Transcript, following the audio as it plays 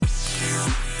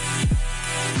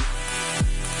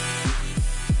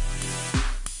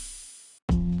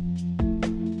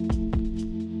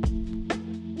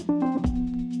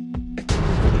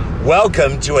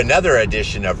Welcome to another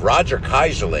edition of Roger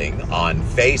Keyserling on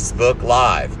Facebook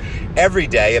Live. Every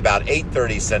day about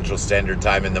 8:30 Central Standard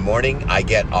Time in the morning, I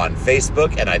get on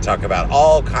Facebook and I talk about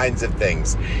all kinds of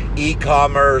things.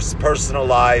 E-commerce, personal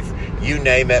life, you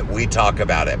name it, we talk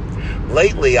about it.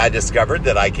 Lately, I discovered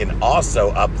that I can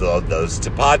also upload those to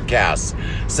podcasts.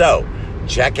 So,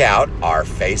 check out our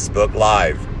Facebook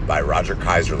Live by Roger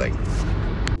Keyserling.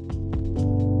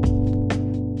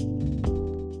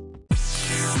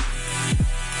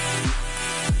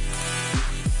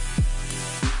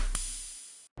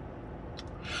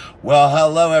 Well,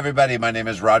 hello everybody. My name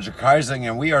is Roger Keyserling,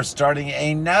 and we are starting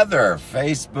another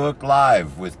Facebook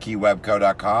Live with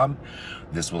keywebco.com.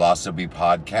 This will also be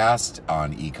podcast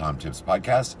on Ecom Tips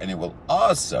Podcast, and it will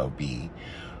also be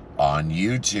on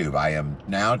YouTube. I am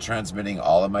now transmitting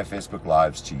all of my Facebook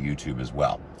Lives to YouTube as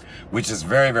well, which is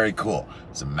very, very cool.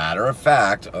 As a matter of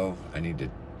fact, I need to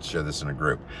share this in a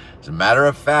group. As a matter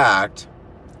of fact,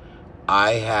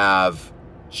 I have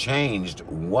changed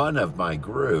one of my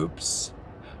groups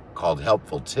called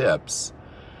Helpful Tips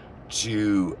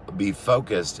to be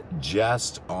focused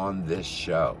just on this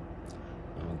show.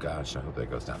 Oh gosh, I hope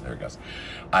that goes down. There it goes.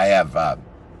 I have a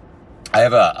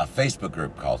Facebook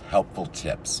group called Helpful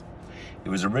Tips. It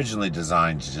was originally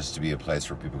designed just to be a place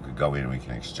where people could go in and we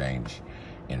can exchange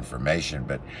information,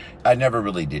 but I never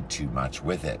really did too much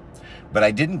with it. But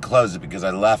I didn't close it because I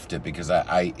left it because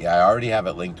I already have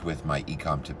it linked with my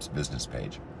Ecom Tips business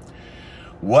page.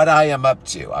 What I am up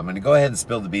to, I'm going to go ahead and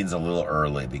spill the beans a little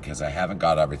early because I haven't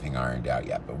got everything ironed out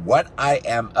yet. But what I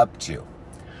am up to,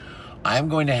 I'm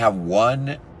going to have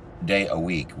one day a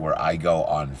week where I go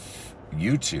on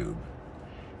YouTube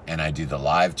and I do the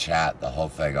live chat, the whole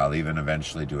thing. I'll even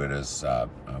eventually do it as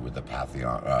with the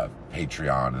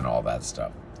Patreon and all that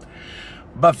stuff.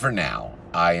 But for now,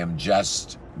 I am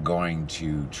just going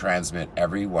to transmit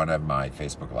every one of my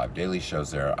Facebook Live daily shows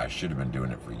there. I should have been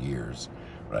doing it for years,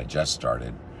 but I just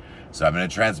started. So I'm going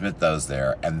to transmit those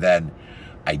there. And then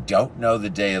I don't know the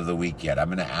day of the week yet. I'm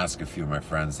going to ask a few of my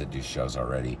friends that do shows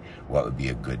already what would be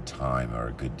a good time or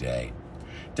a good day.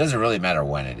 It doesn't really matter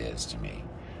when it is to me,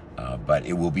 but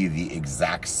it will be the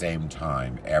exact same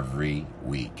time every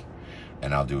week.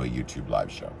 And I'll do a YouTube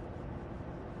live show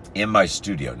in my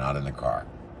studio, not in the car.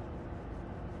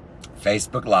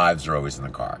 Facebook Lives are always in the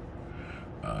car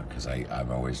because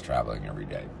I'm always traveling every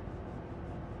day.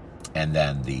 And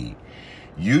then the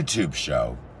YouTube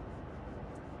show,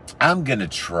 I'm going to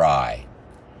try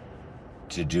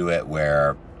to do it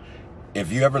where,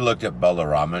 if you ever looked at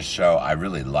Bolarama's show, I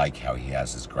really like how he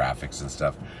has his graphics and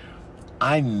stuff.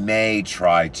 I may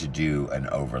try to do an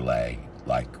overlay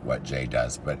like what Jay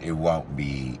does, but it won't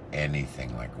be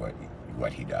anything like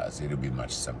what he does. It'll be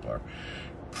much simpler.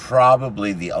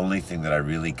 Probably the only thing that I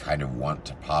really kind of want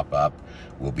to pop up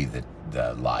will be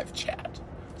the live chat.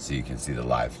 So you can see the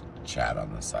live chat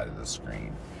on the side of the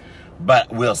screen. But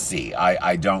we'll see.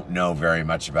 I don't know very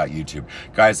much about YouTube.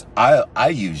 Guys, I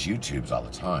use YouTubes all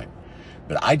the time,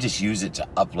 but I just use it to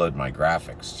upload my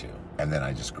graphics to, and then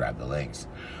I just grab the links.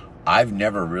 I've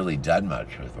never really done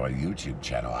much with my YouTube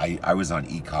channel. I was on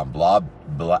Ecom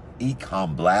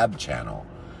Blab channel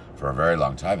for a very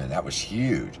long time, and that was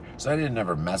huge. So I didn't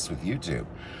ever mess with YouTube.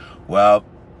 Well,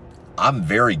 I'm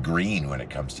very green when it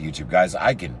comes to YouTube. Guys,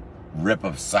 I can rip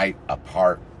a site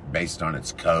apart based on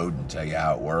its code and tell you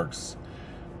how it works.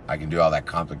 I can do all that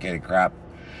complicated crap.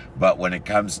 But when it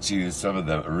comes to some of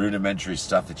the rudimentary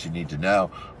stuff that you need to know,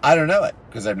 I don't know it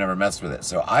because I've never messed with it.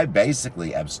 So I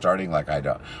basically am starting like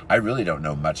I really don't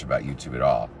know much about YouTube at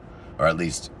all. Or at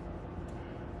least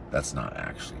that's not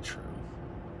actually true.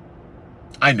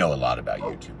 I know a lot about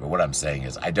YouTube, but what I'm saying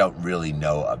is I don't really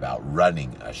know about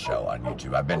running a show on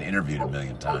YouTube. I've been interviewed a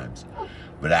million times,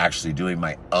 but actually doing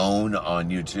my own on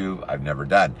YouTube, I've never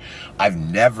done. I've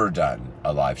never done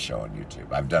a live show on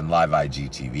YouTube. I've done live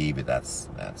IGTV, but that's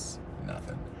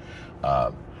nothing.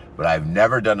 But I've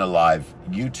never done a live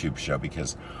YouTube show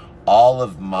because all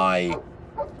of my,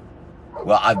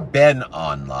 I've been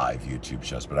on live YouTube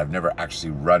shows, but I've never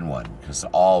actually run one because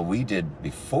all we did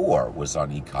before was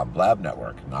on Ecom Blab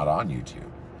Network, not on YouTube.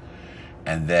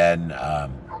 And then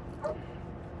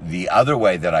the other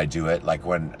way that I do it, like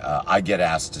when I get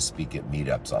asked to speak at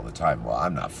meetups all the time, well,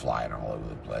 I'm not flying all over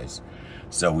the place.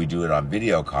 So we do it on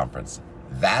video conference.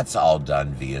 That's all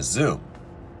done via Zoom.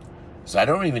 So I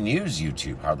don't even use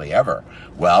YouTube hardly ever.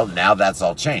 Well, now that's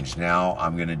all changed. Now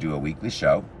I'm going to do a weekly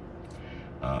show.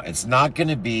 It's not going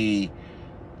to be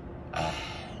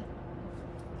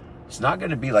It's not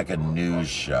going to be like a news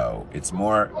show. It's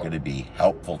more going to be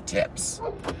helpful tips.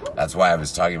 That's why I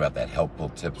was talking about that helpful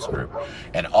tips group.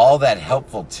 And all that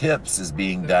helpful tips is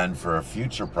being done for a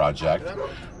future project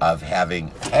of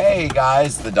having, hey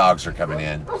guys, the dogs are coming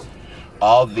in.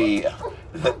 All the,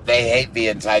 they hate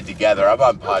being tied together. I'm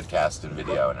on podcast and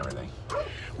video and everything.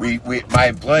 My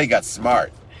employee got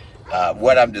smart.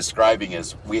 What I'm describing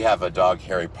is we have a dog,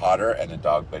 Harry Potter, and a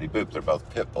dog, Betty Boop. They're both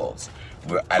pit bulls.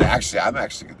 They're actually going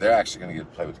to get to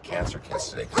play with the cancer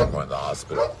kids today because I'm going to the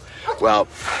hospital. Well,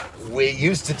 we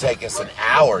used to take us an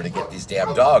hour to get these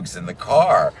damn dogs in the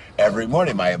car every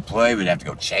morning. My employee would have to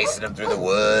go chasing them through the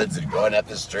woods and going up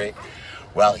the street.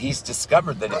 Well, he's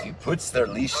discovered that if he puts their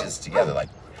leashes together, like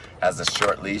has a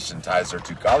short leash and ties their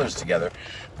two collars together,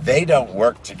 they don't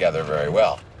work together very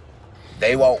well.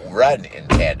 They won't run in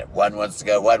tandem. One wants to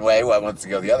go one way, one wants to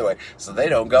go the other way, so they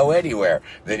don't go anywhere.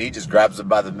 Then he just grabs them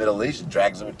by the middle leash and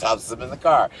drags them and tosses them in the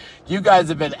car. You guys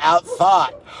have been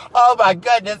outthought. Oh my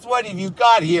goodness, what have you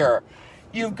got here?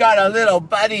 You've got a little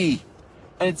buddy,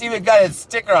 and it's even got a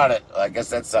sticker on it. Well, I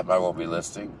guess that's something I won't be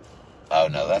listing. Oh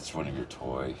no, that's one of your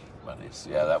toy bunnies.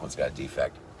 Yeah, that one's got a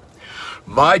defect.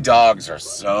 My dogs are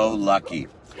so lucky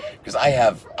because I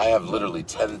have literally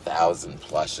 10,000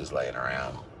 plushes laying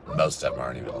around. Most of them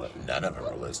aren't even, none of them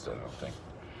are listed, I don't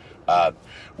think.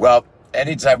 Well,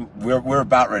 anytime, we're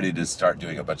about ready to start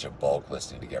doing a bunch of bulk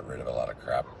listing to get rid of a lot of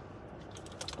crap.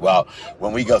 Well,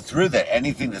 when we go through that,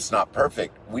 anything that's not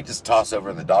perfect, we just toss over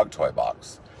in the dog toy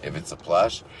box. If it's a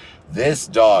plush, this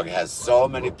dog has so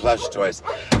many plush toys.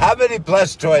 How many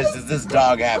plush toys does this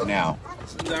dog have now?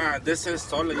 This is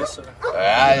totally yesterday.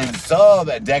 So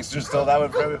Dexter stole that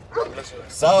one from him.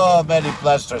 So many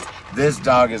plush toys. This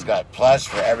dog has got plush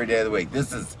for every day of the week.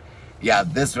 This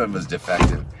one was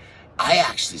defective. I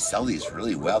actually sell these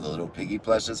really well, the little piggy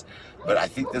plushes, but I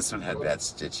think this one had bad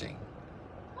stitching.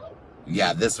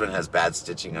 Yeah, this one has bad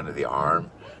stitching under the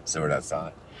arm, so we're not selling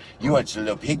it. You want your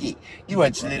little piggy. You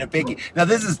want your little piggy. Now,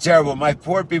 this is terrible. My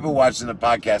poor people watching the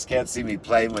podcast can't see me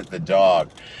playing with the dog.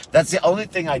 That's the only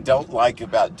thing I don't like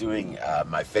about doing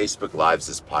my Facebook Lives,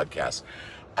 this podcast.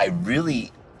 I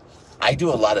do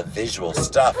a lot of visual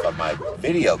stuff on my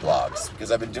video blogs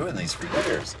because I've been doing these for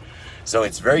years. So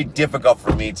it's very difficult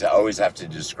for me to always have to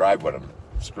describe what I'm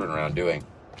screwing around doing.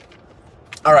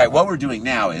 All right, what we're doing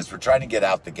now is we're trying to get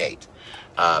out the gate.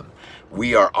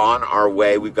 We are on our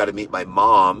way. We've got to meet my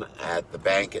mom at the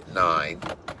bank at 9.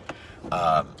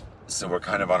 So we're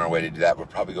kind of on our way to do that. We'll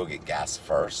probably go get gas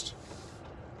first.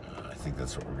 I think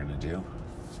that's what we're going to do.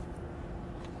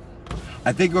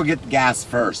 I think we'll get gas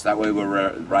first. That way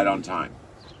we're right on time.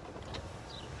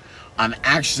 I'm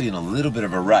actually in a little bit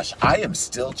of a rush. I am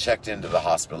still checked into the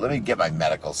hospital. Let me get my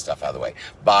medical stuff out of the way.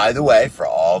 By the way, for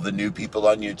all the new people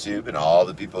on YouTube and all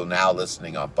the people now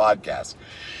listening on podcasts,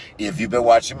 if you've been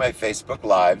watching my Facebook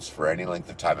Lives for any length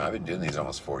of time, I've been doing these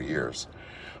almost 4 years,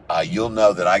 you'll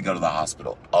know that I go to the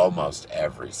hospital almost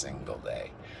every single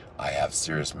day. I have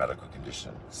serious medical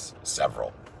conditions,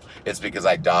 several. It's because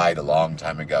I died a long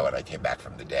time ago and I came back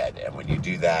from the dead. And when you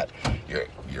do that,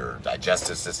 your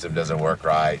digestive system doesn't work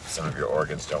right. Some of your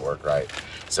organs don't work right.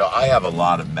 So I have a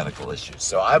lot of medical issues.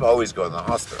 So I'm always going to the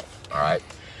hospital, all right?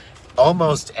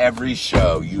 Almost every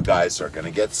show, you guys are going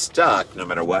to get stuck no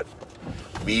matter what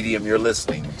medium you're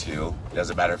listening to.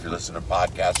 Doesn't matter if you're listening to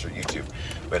podcasts or YouTube.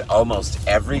 But almost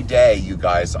every day, you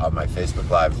guys on my Facebook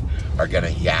Live are going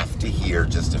to have to hear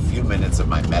just a few minutes of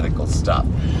my medical stuff.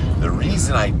 The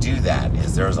reason I do that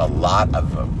is there's a lot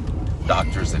of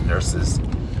doctors and nurses,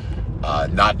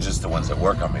 not just the ones that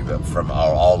work on me, but from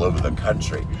all over the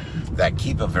country, that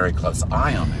keep a very close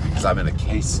eye on me because I'm in a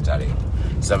case study.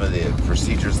 Some of the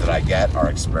procedures that I get are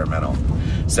experimental.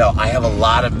 So I have a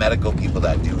lot of medical people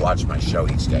that do watch my show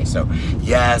each day. So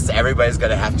yes, everybody's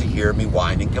going to have to hear me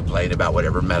whine and complain about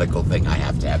whatever medical thing I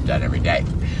have to have done every day.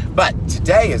 But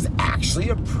today is actually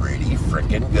a pretty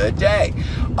freaking good day.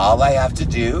 All I have to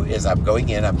do is I'm going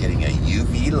in, I'm getting a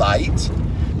UV light.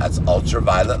 That's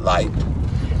ultraviolet light.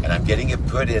 And I'm getting it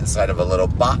put inside of a little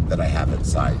bot that I have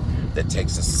inside that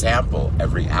takes a sample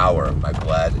every hour of my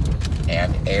blood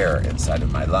and air inside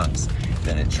of my lungs.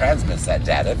 Then it transmits that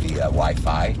data via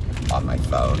Wi-Fi on my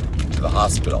phone to the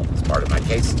hospital as part of my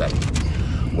case study.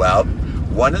 Well,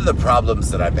 one of the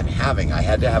problems that I've been having, I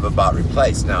had to have a bot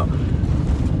replaced. Now,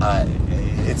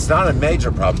 it's not a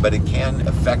major problem, but it can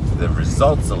affect the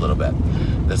results a little bit.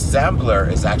 The sampler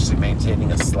is actually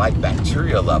maintaining a slight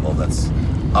bacterial level that's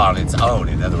on its own.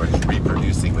 In other words,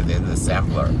 reproducing within the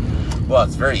sampler. Well,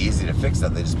 it's very easy to fix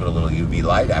that. They just put a little UV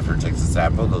light after it takes the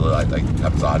sample. The little light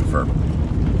comes on for a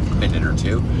minute or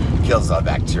two, kills all the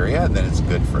bacteria, and then it's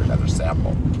good for another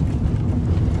sample.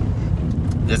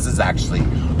 This is actually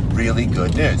really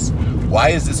good news. Why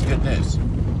is this good news?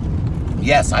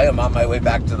 Yes, I am on my way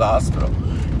back to the hospital.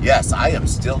 Yes, I am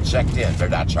still checked in. They're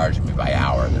not charging me by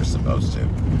hour. They're supposed to.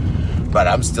 But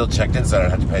I'm still checked in, so I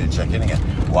don't have to pay to check in again.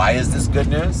 Why is this good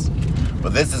news?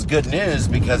 Well, this is good news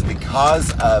because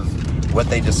of what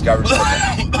they discovered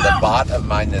from the bot of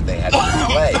mine that they had to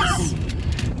replace,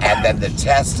 and then the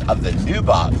test of the new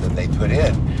bot that they put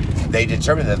in, they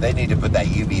determined that they need to put that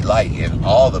UV light in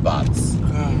all the bots.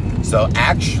 So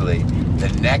actually, the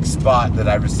next bot that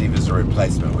I receive is a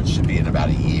replacement, which should be in about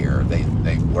a year.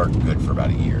 They work good for about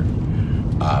a year.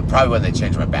 Probably when they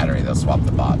change my battery, they'll swap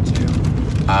the bot too.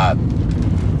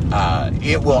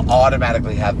 It will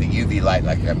automatically have the UV light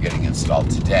like I'm getting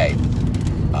installed today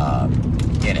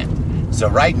in it. So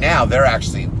right now, they're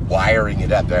actually wiring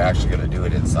it up. They're actually going to do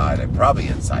it inside. Probably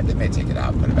inside. They may take it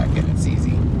out and put it back in. It's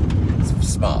easy. It's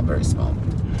small, very small.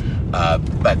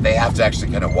 But they have to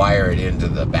actually kind of wire it into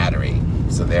the battery.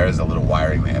 So there is a little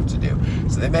wiring they have to do.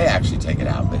 So they may actually take it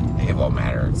out, but it won't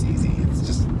matter. It's easy. It's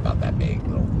just about that big,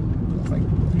 little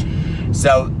thing.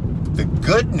 So the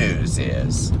good news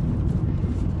is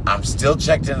I'm still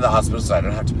checked into the hospital, so I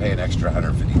don't have to pay an extra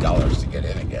 $150 to get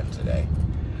in again today.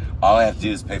 All I have to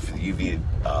do is pay for the UV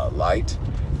light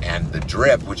and the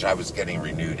drip, which I was getting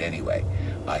renewed anyway.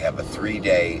 I have a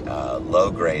 3-day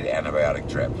low-grade antibiotic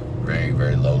drip, very,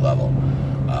 very low level.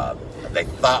 They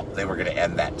thought they were going to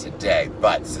end that today,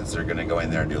 but since they're going to go in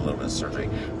there and do a little bit of surgery,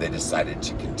 they decided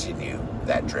to continue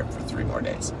that drip for 3 more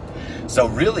days. So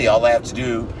really, all I have to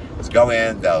do is go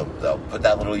in. They'll put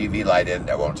that little UV light in.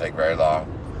 That won't take very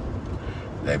long.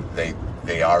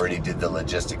 They already did the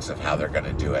logistics of how they're going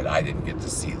to do it. I didn't get to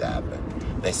see that, but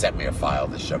they sent me a file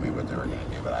to show me what they were going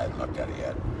to do, but I haven't looked at it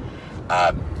yet.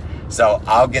 So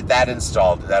I'll get that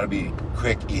installed. That'll be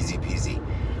quick, easy peasy.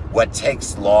 What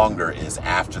takes longer is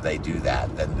after they do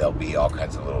that, then there'll be all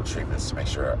kinds of little treatments to make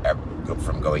sure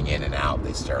from going in and out,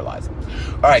 they sterilize them.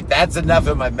 All right, that's enough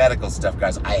of my medical stuff,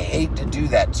 guys. I hate to do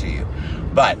that to you.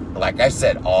 But like I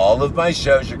said, all of my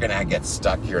shows, you're going to get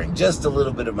stuck hearing just a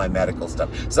little bit of my medical stuff.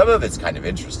 Some of it's kind of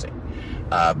interesting.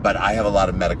 But I have a lot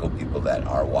of medical people that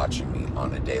are watching me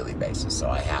on a daily basis, so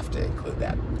I have to include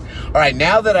that. All right,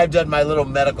 now that I've done my little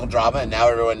medical drama, and now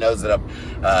everyone knows that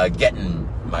I'm getting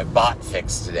my bot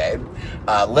fixed today,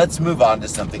 let's move on to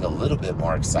something a little bit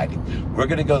more exciting. We're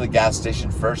going to go to the gas station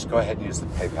first. Go ahead and use the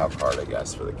PayPal card, I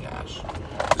guess, for the cash.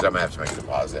 Because I'm going to have to make a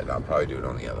deposit, and I'll probably do it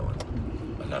on the other one.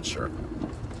 I'm not sure.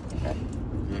 Okay.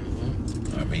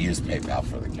 I'm going to use PayPal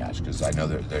for the cash, because I know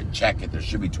they're checking. There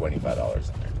should be $25 in there,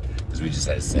 because we just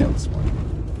had a sale this morning.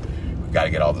 We've got to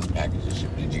get all those packages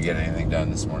shipped. Did you get anything done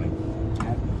this morning?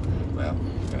 Well,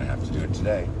 you're going to have to do it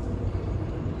today.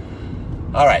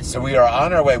 All right, so we are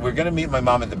on our way. We're going to meet my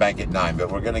mom at the bank at 9, but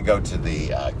we're going to go to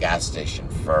the gas station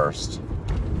first.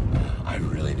 I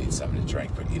really need something to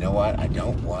drink, but you know what? I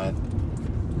don't want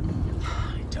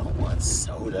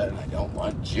soda, and I don't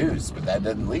want juice, but that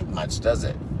doesn't leave much, does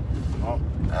it? Oh.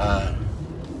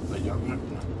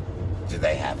 Do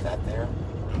they have that there?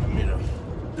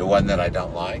 The one that I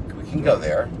don't like? We can go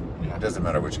there. It doesn't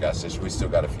matter which gas station. We still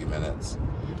got a few minutes.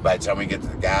 By the time we get to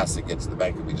the gas and get to the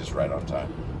bank, it'll be just right on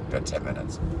time. Got 10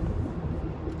 minutes.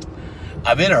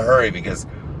 I'm in a hurry because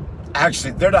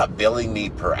actually they're not billing me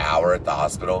per hour at the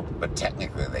hospital, but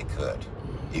technically they could,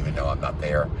 even though I'm not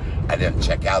there. I didn't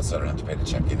check out, so I don't have to pay to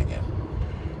check in again.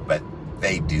 But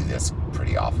they do this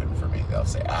pretty often for me. They'll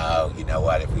say, oh, you know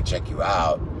what? If we check you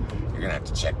out, you're going to have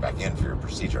to check back in for your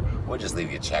procedure. We'll just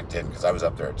leave you checked in, because I was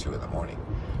up there at 2 in the morning.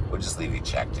 We'll just leave you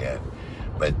checked in.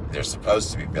 But they're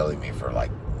supposed to be billing me for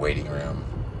like waiting room,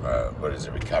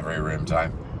 recovery room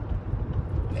time.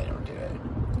 They don't do it.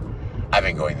 I've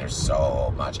been going there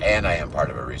so much, and I am part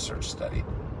of a research study.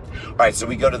 All right, so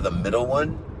we go to the middle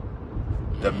one,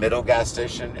 the middle gas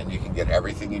station, and you can get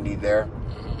everything you need there.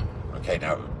 Okay,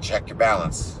 now check your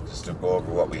balance, just to go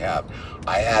over what we have.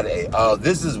 I had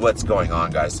this is what's going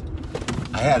on, guys.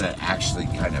 I had an actually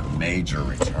kind of major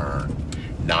return.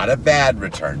 Not a bad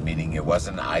return, meaning it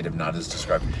wasn't an item not as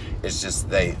described. It's just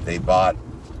they bought,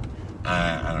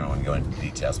 I don't want to go into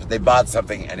details, but they bought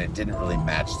something and it didn't really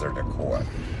match their decor.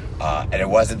 And it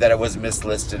wasn't that it was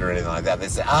mislisted or anything like that. They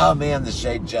said, oh man, the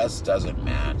shade just doesn't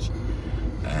match.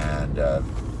 And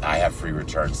I have free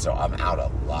returns, so I'm out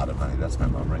a lot of money. That's my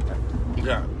mom right there.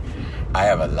 Yeah. I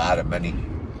have a lot of money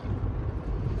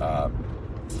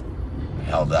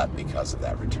held up because of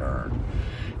that return.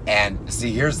 And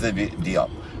see, here's the deal.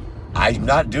 I'm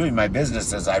not doing my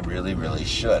business as I really, really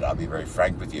should. I'll be very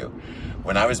frank with you.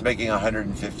 When I was making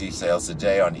 150 sales a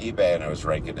day on eBay and I was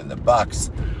ranking in the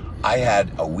bucks, I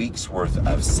had a week's worth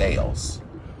of sales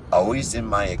always in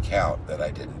my account that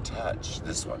I didn't touch.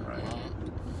 This one, right?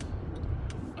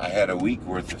 I had a week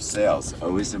worth of sales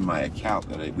always in my account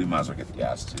that we might as well get the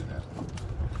gas too then.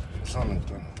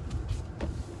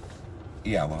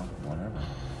 Yeah, well, whatever.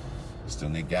 Still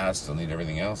need gas, still need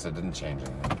everything else. That didn't change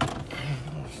anything.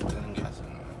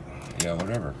 Yeah,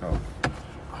 whatever, go.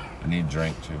 I need a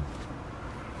drink too.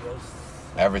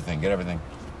 Everything, get everything.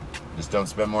 Just don't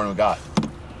spend more than we got.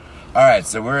 All right,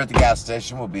 so we're at the gas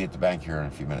station. We'll be at the bank here in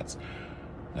a few minutes.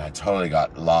 Now, I totally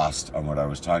got lost on what I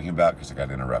was talking about because I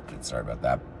got interrupted. Sorry about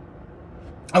that.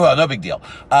 Oh, well, no big deal.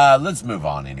 Let's move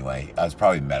on anyway. It was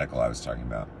probably medical I was talking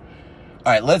about.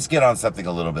 All right, let's get on something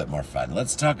a little bit more fun.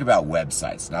 Let's talk about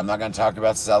websites. Now, I'm not going to talk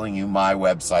about selling you my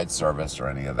website service or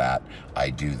any of that.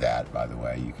 I do that, by the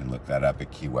way. You can look that up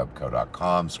at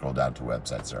keywebco.com. Scroll down to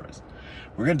website service.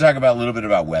 We're going to talk about a little bit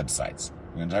about websites.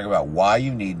 We're going to talk about why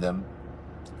you need them,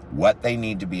 what they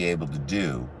need to be able to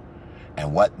do,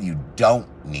 and what you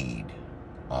don't need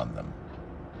on them.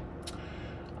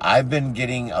 I've been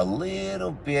getting a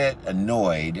little bit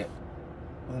annoyed.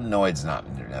 Annoyed's not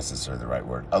necessarily the right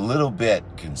word. A little bit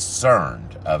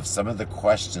concerned of some of the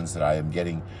questions that I am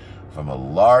getting from a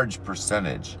large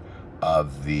percentage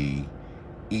of the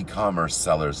e-commerce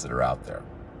sellers that are out there.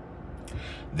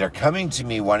 They're coming to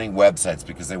me wanting websites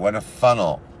because they want a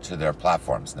funnel to their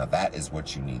platforms. Now, that is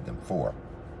what you need them for.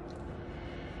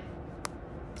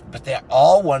 But they're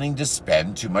all wanting to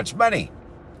spend too much money.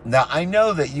 Now, I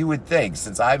know that you would think,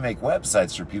 since I make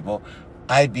websites for people,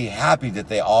 I'd be happy that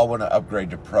they all want to upgrade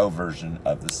to pro version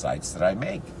of the sites that I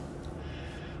make.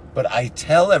 But I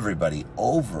tell everybody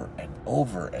over and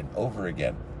over and over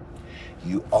again,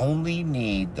 you only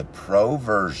need the pro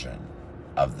version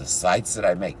of the sites that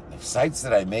I make. The sites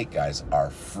that I make, guys, are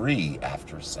free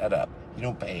after setup. You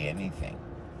don't pay anything.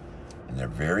 And they're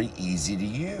very easy to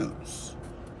use.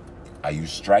 I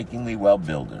use Strikingly Well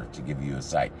Builder to give you a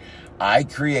site. I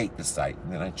create the site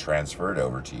and then I transfer it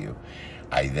over to you.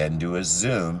 I then do a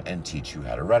Zoom and teach you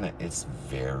how to run it. It's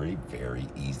very, very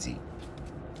easy.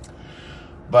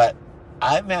 But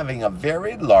I'm having a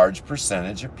very large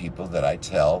percentage of people that I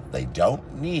tell they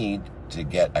don't need to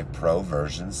get a pro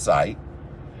version site,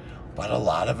 but a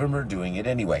lot of them are doing it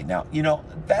anyway. Now, you know,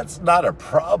 that's not a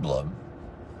problem,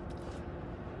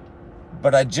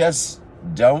 but I just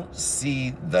don't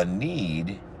see the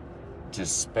need to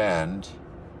spend,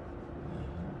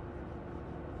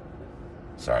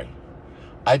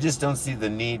 I just don't see the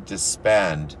need to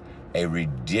spend a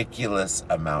ridiculous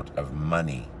amount of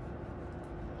money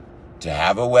to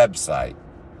have a website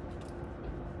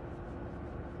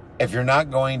if you're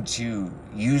not going to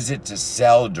use it to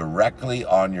sell directly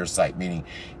on your site. Meaning,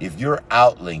 if you're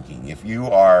outlinking, if you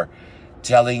are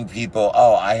telling people,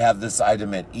 oh, I have this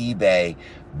item at eBay,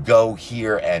 go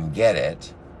here and get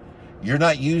it, you're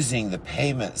not using the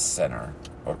payment center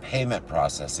or payment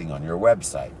processing on your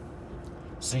website.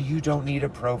 So you don't need a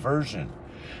pro version.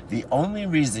 The only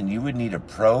reason you would need a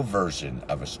pro version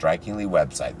of a Strikingly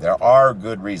website, there are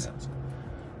good reasons.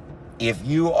 If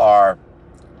you are,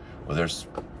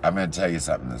 I'm going to tell you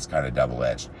something that's kind of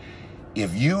double-edged.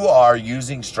 If you are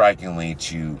using Strikingly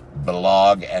to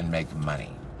blog and make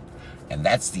money, and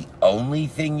that's the only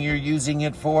thing you're using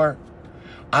it for,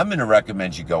 I'm going to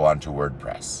recommend you go onto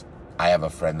WordPress. I have a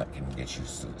friend that can get you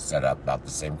set up about the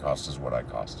same cost as what I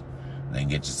cost. And then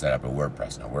get you set up at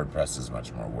WordPress. Now, WordPress is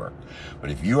much more work.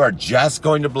 But if you are just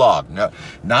going to blog, I'm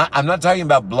not talking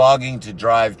about blogging to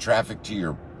drive traffic to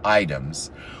your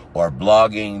items or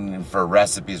blogging for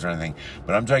recipes or anything,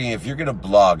 but I'm talking if you're going to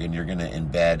blog and you're going to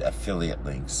embed affiliate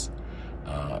links,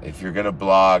 if you're going to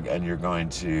blog and you're going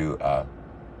to,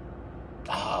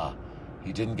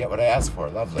 you didn't get what I asked for.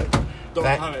 Lovely. Don't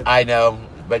have it. I know,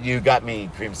 but you got me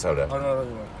cream soda. Oh,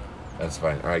 no. That's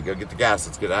fine. All right, go get the gas.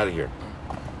 Let's get out of here.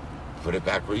 Put it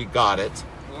back where you got it.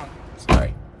 Yeah.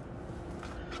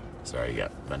 Sorry, you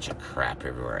got a bunch of crap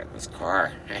everywhere in this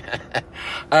car.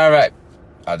 All right.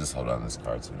 I'll just hold on to this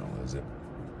card so we don't lose it.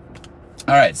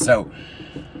 All right, so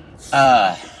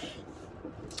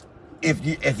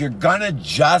if you're gonna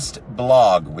just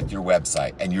blog with your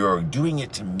website and you're doing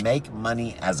it to make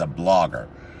money as a blogger,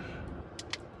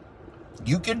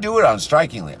 you can do it on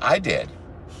Strikingly. I did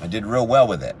real well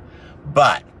with it.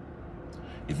 But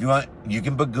if you want, you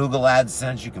can put Google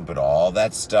AdSense, you can put all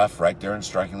that stuff right there in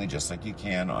Strikingly, just like you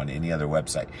can on any other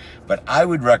website. But I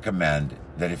would recommend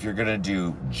that if you're going to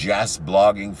do just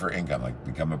blogging for income, like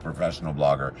become a professional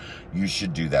blogger, you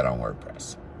should do that on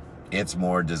WordPress. It's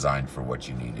more designed for what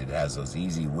you need. It has those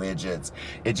easy widgets.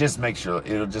 It'll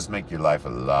just make your life a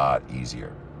lot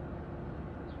easier.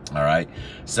 All right.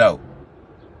 So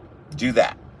do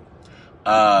that.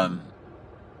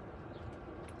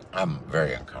 I'm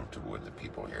very uncomfortable with the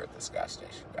people here at this gas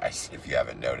station, guys, if you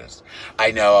haven't noticed.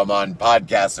 I know I'm on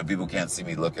podcast, so people can't see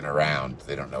me looking around.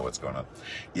 They don't know what's going on.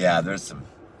 Yeah, there's some...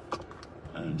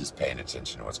 I'm just paying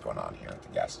attention to what's going on here at the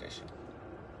gas station.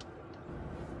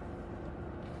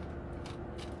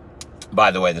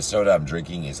 By the way, the soda I'm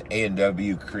drinking is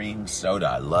A&W cream soda.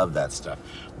 I love that stuff.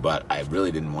 But I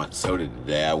really didn't want soda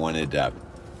today. I wanted that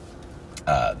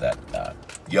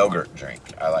yogurt drink.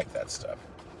 I like that stuff.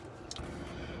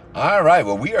 All right,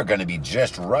 well, we are going to be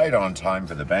just right on time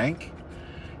for the bank.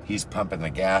 He's pumping the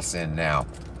gas in now.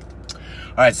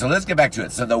 All right, so let's get back to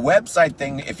it. So the website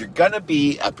thing, if you're going to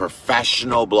be a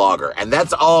professional blogger, and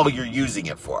that's all you're using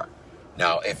it for.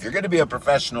 Now, if you're going to be a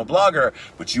professional blogger,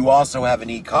 but you also have an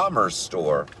e-commerce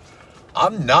store,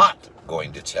 I'm not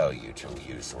going to tell you to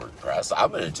use WordPress.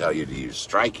 I'm going to tell you to use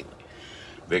Strikingly,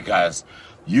 because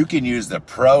you can use the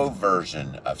pro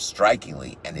version of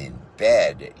Strikingly and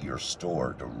embed your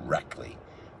store directly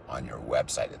on your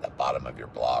website at the bottom of your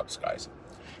blogs, guys.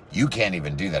 You can't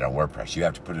even do that on WordPress. You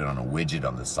have to put it on a widget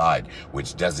on the side,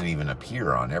 which doesn't even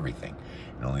appear on everything.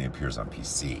 It only appears on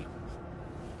PC.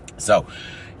 So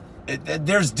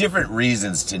there's different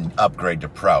reasons to upgrade to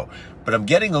Pro, but I'm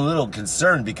getting a little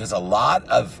concerned because a lot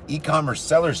of e-commerce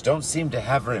sellers don't seem to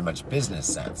have very much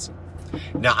business sense.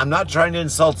 Now, I'm not trying to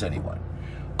insult anyone.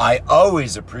 I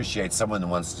always appreciate someone who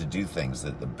wants to do things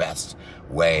the best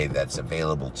way that's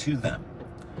available to them.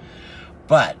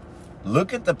 But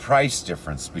look at the price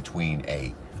difference between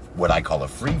what I call a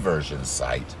free version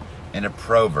site and a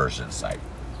pro version site.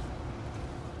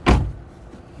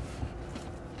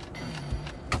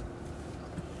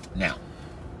 Now,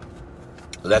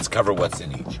 let's cover what's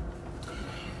in each.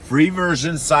 Free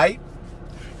version site,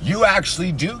 you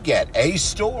actually do get a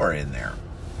store in there,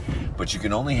 but you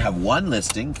can only have one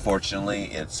listing. Fortunately,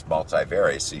 it's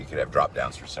multivariate, so you could have drop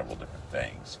downs for several different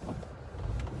things.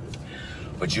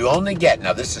 But you only get,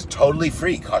 now this is totally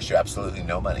free, costs you absolutely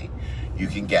no money. You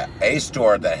can get a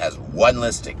store that has one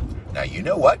listing. Now, you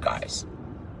know what, guys?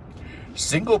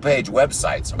 Single page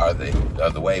websites are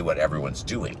the way what everyone's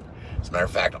doing. As a matter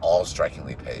of fact, all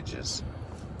Strikingly pages,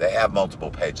 they have multiple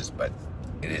pages, but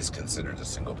it is considered a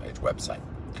single page website.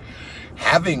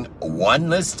 Having one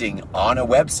listing on a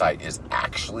website is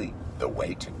actually the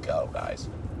way to go, guys.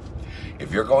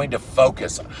 If you're going to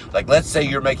focus, like let's say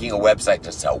you're making a website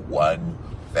to sell one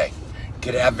thing. You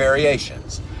could have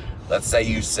variations. Let's say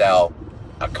you sell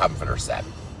a comforter set,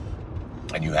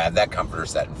 and you have that comforter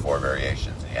set in 4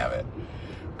 variations, and you have it,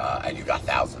 and you got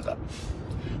thousands of them.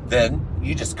 Then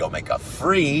you just go make a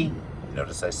free,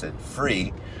 notice I said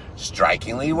free,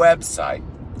 Strikingly website.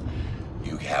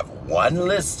 You have one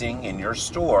listing in your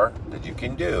store that you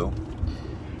can do.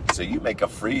 So you make a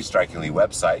free Strikingly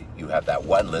website. You have that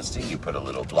one listing. You put a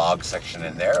little blog section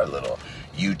in there, a little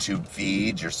YouTube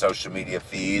feeds, your social media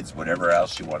feeds, whatever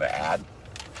else you want to add.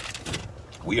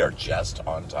 We are just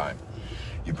on time.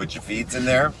 You put your feeds in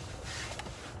there,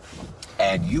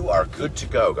 and you are good to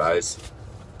go, guys.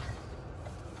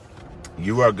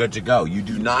 You are good to go. You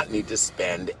do not need to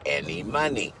spend any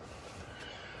money.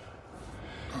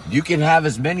 You can have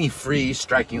as many free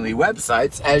Strikingly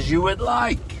websites as you would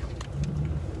like.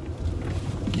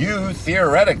 You,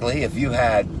 theoretically, if you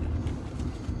had...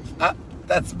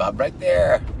 that's Bob right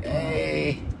there.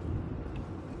 Hey.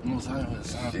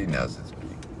 She knows it's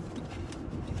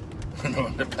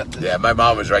me. Yeah, my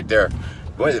mom was right there.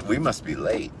 Boy, we must be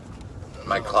late.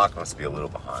 My clock must be a little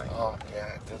behind. Oh,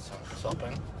 yeah, it's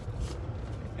open.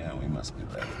 Yeah, we must be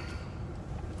late.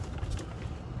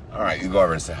 All right, you go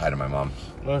over and say hi to my mom.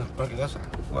 Look at this one.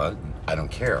 Well, I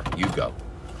don't care. You go.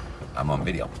 I'm on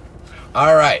video.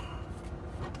 All right.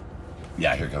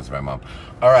 Yeah, here comes my mom.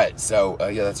 All right, so,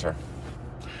 yeah, that's her.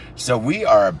 So we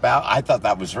are about, I thought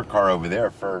that was her car over there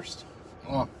first.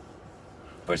 Oh.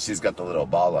 But she's got the little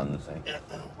ball on the thing. Yeah,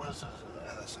 where's the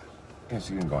other side? Yeah,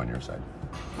 she can go on your side.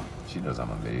 She knows I'm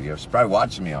on video. She's probably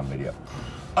watching me on video.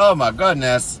 Oh, my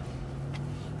goodness.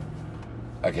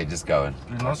 Okay, just going.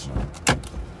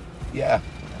 Yeah.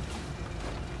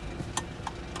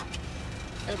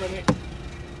 Hey, buddy.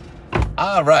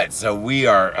 All right, so we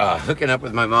are hooking up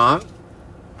with my mom.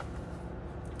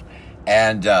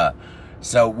 And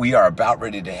so we are about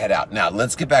ready to head out. Now,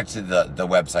 let's get back to the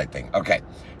website thing. Okay,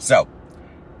 so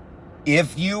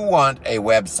if you want a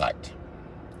website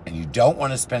and you don't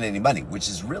want to spend any money, which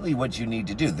is really what you need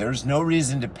to do, there's no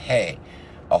reason to pay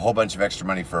a whole bunch of extra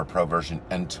money for a pro version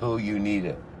until you need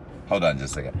it. Hold on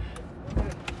just a second.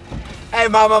 Hey,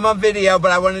 Mom, I'm on video,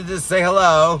 but I wanted to say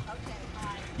hello. Okay,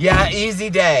 hi. Yeah, easy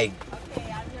day.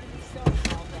 Okay, I'm going to be sewing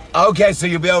all day. Okay, so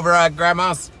you'll be over at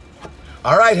Grandma's?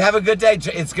 All right, have a good day.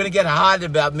 It's going to get hot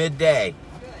about midday.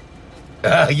 Good.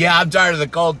 Yeah, I'm tired of the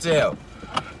cold too.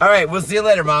 All right, we'll see you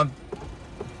later, Mom.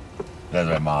 That's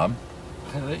my mom.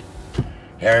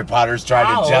 Harry Potter's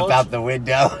trying to jump out the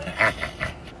window.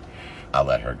 I'll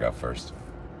let her go first.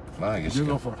 Well, I guess You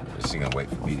go first. She's going to wait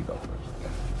for me to go first.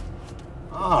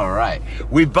 All right.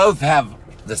 We both have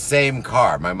the same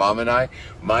car, my mom and I.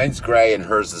 Mine's gray and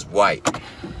hers is white.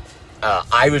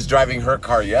 I was driving her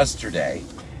car yesterday,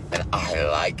 and I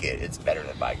like it. It's better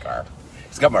than my car.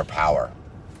 It's got more power.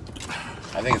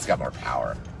 I think it's got more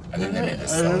power. I think they made the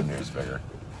cylinders bigger.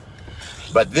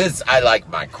 But this, I like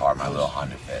my car, my little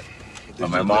Honda Fit. But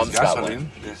my mom's got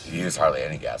one. You use hardly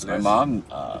any gas. My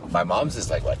mom's is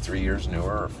like, what, 3 years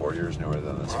newer or 4 years newer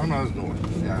than this I don't know what's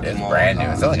doing. Yeah, It's brand new.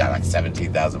 It's only got like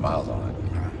 17,000 miles on it.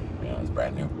 Yeah, it's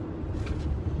brand new.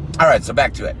 All right, so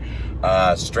back to it.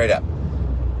 Straight up.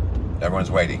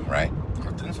 Everyone's waiting, right?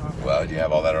 I think so. Well, do you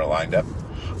have all that are lined up?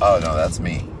 Oh, no, that's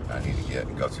me. I need to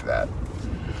go through that.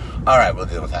 All right, we'll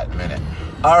deal with that in a minute.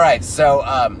 All right, so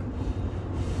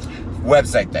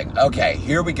website thing. Okay,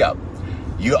 here we go.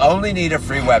 You only need a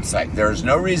free website. There's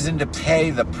no reason to pay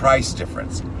the price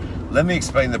difference. Let me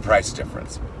explain the price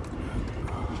difference.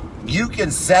 You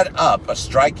can set up a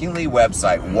Strikingly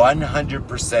website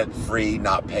 100% free,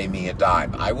 not pay me a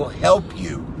dime. I will help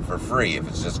you for free if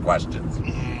it's just questions.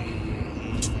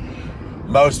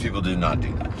 Most people do not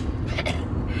do that.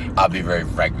 I'll be very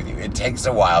frank with you. It takes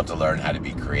a while to learn how to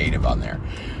be creative on there.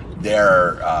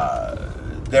 Their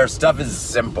stuff is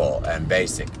simple and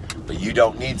basic, but you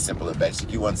don't need simple and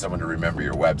basic. You want someone to remember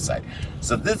your website.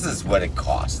 So this is what it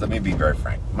costs. Let me be very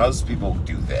frank. Most people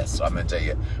do this, so I'm going to tell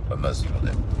you what most people do.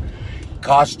 It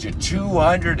costs you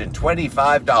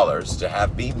 $225 to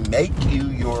have me make you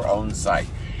your own site.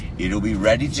 It'll be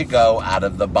ready to go out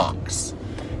of the box.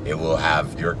 It will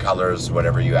have your colors,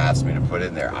 whatever you ask me to put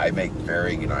in there. I make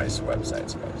very nice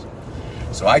websites, guys.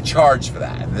 So I charge for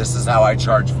that, and this is how I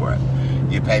charge for it.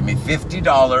 You pay me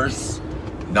 $50,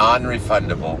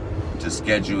 non-refundable, to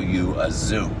schedule you a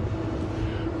Zoom.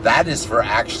 That is for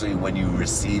actually when you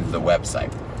receive the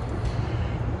website.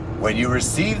 When you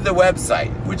receive the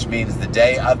website, which means the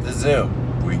day of the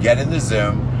Zoom, we get in the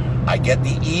Zoom, I get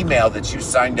the email that you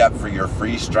signed up for your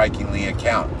free Strikingly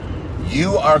account.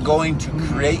 You are going to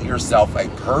create yourself a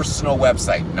personal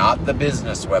website, not the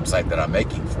business website that I'm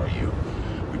making for you.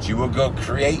 But you will go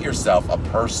create yourself a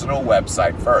personal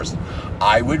website first.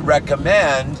 I would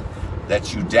recommend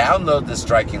that you download the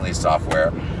Strikingly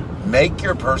software, make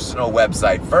your personal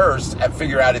website first, and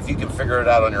figure out if you can figure it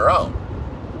out on your own.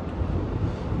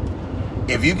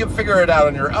 If you can figure it out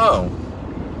on your own,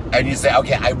 and you say,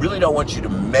 okay, I really don't want you to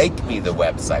make me the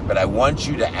website, but I want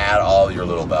you to add all your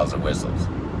little bells and whistles.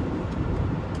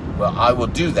 Well, I will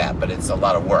do that, but it's a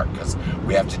lot of work because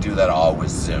we have to do that all with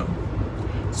Zoom.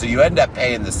 So you end up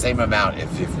paying the same amount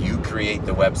if you create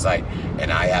the website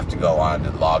and I have to go on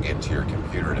and log into your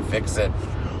computer to fix it.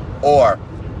 Or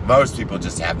most people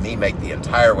just have me make the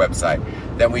entire website,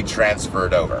 then we transfer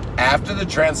it over. After the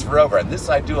transfer over, and this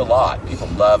I do a lot, people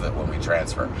love it when we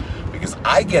transfer, because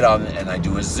I get on and I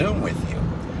do a Zoom with you.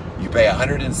 You pay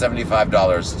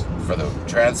 $175 for the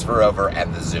transfer over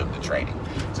and the Zoom, the training.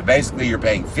 So basically you're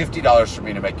paying $50 for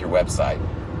me to make your website,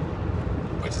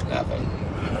 which is nothing.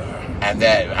 And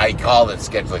then I call it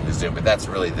scheduling the Zoom, but that's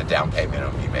really the down payment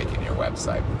of me making your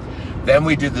website. Then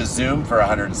we do the Zoom for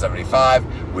 $175,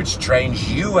 which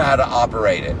trains you how to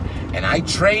operate it. And I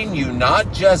train you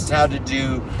not just how to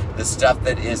do the stuff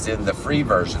that is in the free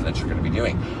version that you're going to be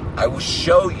doing. I will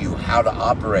show you how to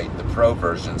operate the pro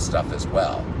version stuff as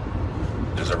well.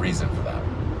 There's a reason for that.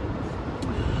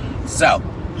 So,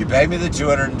 you pay me the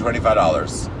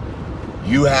 $225.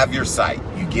 You have your site.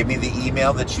 You give me the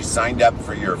email that you signed up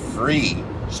for your free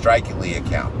Strikingly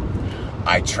account.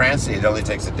 I transfer, it only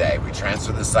takes a day. We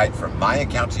transfer the site from my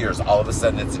account to yours. All of a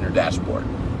sudden, it's in your dashboard.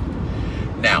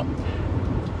 Now,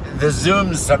 the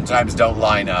Zooms sometimes don't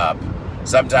line up.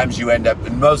 Sometimes you end up,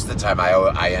 and most of the time,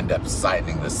 I end up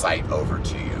signing the site over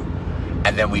to you.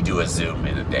 And then we do a Zoom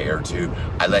in a day or two.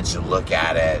 I let you look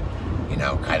at it, you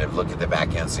know, kind of look at the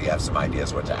back end so you have some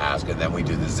ideas what to ask, and then we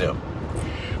do the Zoom.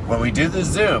 When we do the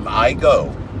Zoom, I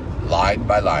go line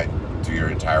by line through your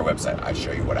entire website. I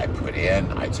show you what I put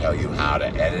in. I tell you how to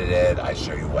edit it. I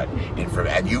show you what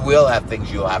information, and you will have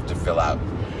things you'll have to fill out.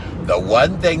 The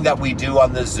one thing that we do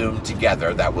on the Zoom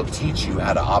together that will teach you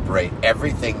how to operate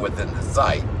everything within the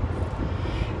site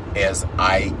is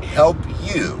I help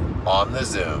you on the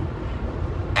Zoom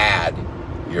add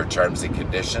your terms and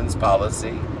conditions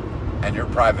policy and your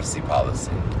privacy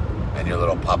policy and your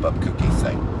little pop-up cookie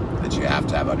thing that you have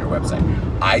to have on your website.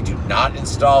 I do not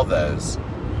install those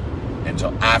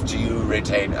until after you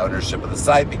retain ownership of the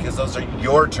site, because those are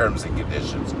your terms and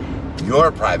conditions.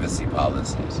 your privacy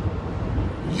policies.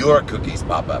 Your cookies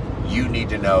pop up. You need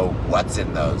to know what's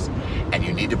in those, and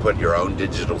you need to put your own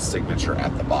digital signature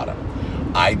at the bottom.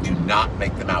 I do not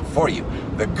make them out for you.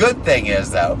 The good thing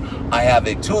is, though, I have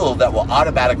a tool that will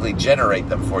automatically generate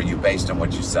them for you based on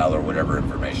what you sell or whatever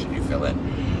information you fill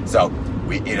in. So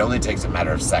it only takes a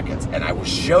matter of seconds, and I will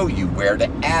show you where to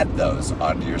add those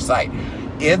onto your site.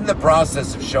 In the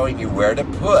process of showing you where to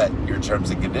put your terms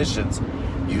and conditions,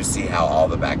 you see how all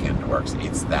the back end works.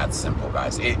 It's that simple,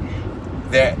 guys.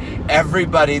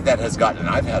 Everybody that has gotten, and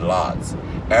I've had lots,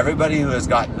 everybody who has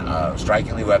gotten a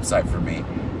Strikingly website from me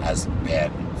has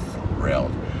been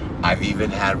thrilled. I've even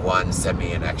had one send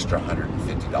me an extra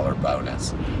 $150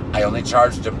 bonus. I only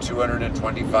charged them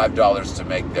 $225 to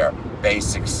make their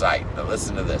basic site. Now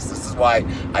listen to this. This is why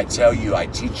I tell you, I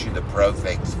teach you the pro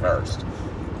things first.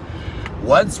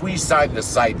 Once we sign the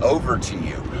site over to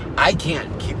you, I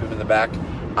can't keep them in the back.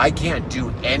 I can't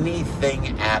do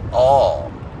anything at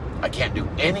all. I can't do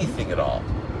anything at all.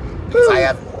 Because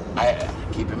I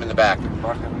keep him in the back.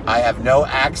 I have no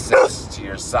access to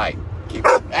your site.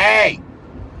 Hey!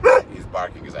 He's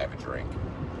barking because I have a drink.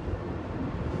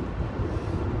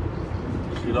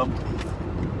 Shoot up.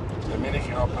 The minute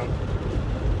you open.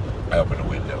 I opened a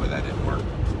window and that didn't work.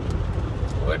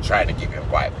 We're trying to keep him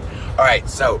quiet. All right,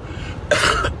 so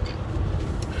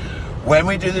when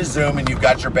we do the Zoom and you've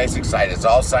got your basic site, it's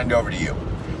all signed over to you.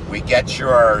 We get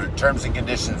your terms and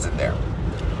conditions in there.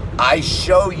 I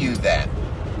show you then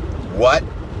what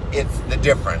it's the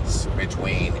difference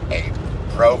between a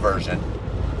pro version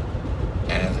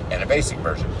and a basic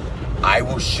version. I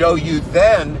will show you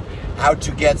then how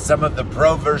to get some of the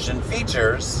pro version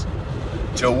features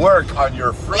to work on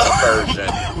your free version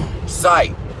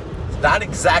site. It's not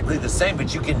exactly the same,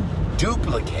 but you can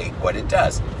duplicate what it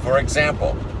does. For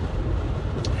example,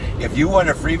 if you want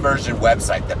a free version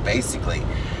website that basically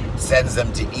sends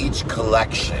them to each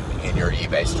collection in your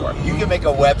eBay store, you can make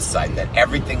a website that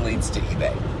everything leads to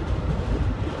eBay.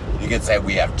 You can say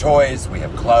we have toys, we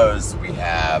have clothes, we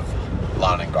have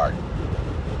lawn and garden.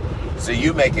 So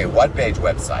you make a one-page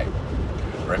website.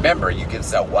 Remember, you can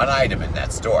sell one item in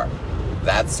that store.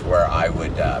 That's where I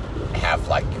would have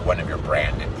like one of your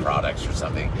branded products or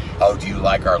something. Oh, do you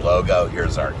like our logo?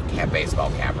 Here's our baseball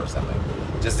cap or something.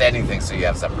 Just anything so you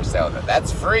have something for sale in it.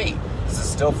 That's free. This is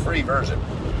still free version.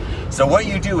 So what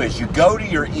you do is you go to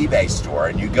your eBay store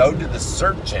and you go to the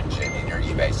search engine in your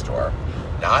eBay store.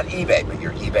 Not eBay, but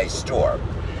your eBay store.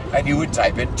 And you would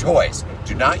type in toys.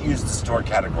 Do not use the store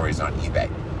categories on eBay.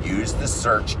 Use the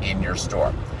search in your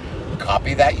store.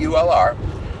 Copy that URL.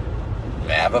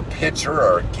 Have a picture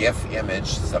or a GIF image,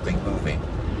 something moving,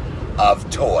 of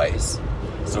toys.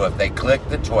 So if they click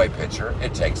the toy picture,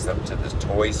 it takes them to the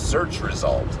toy search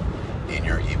result in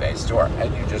your eBay store.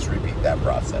 And you just repeat that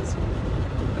process.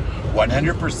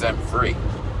 100% free.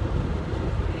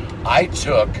 I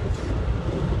took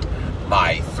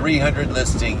my 300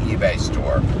 listing eBay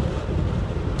store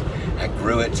and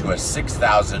grew it to a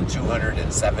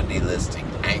 6,270 listing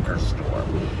anchor store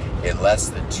in less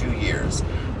than 2 years.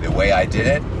 The way I did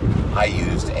it, I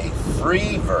used a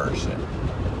free version,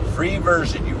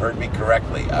 you heard me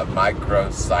correctly, of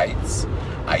microsites.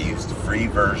 I used a free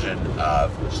version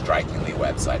of Strikingly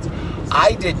websites.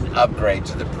 I didn't upgrade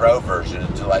to the pro version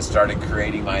until I started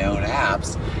creating my own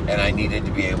apps, and I needed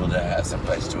to be able to have some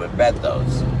place to embed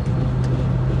those.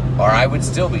 Or I would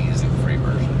still be using the free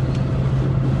version.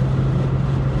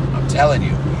 I'm telling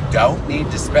you, you don't need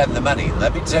to spend the money.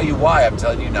 Let me tell you why I'm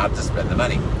telling you not to spend the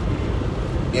money.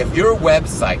 If your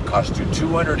website costs you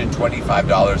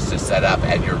 $225 to set up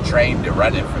and you're trained to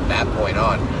run it from that point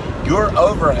on, your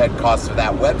overhead cost for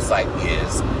that website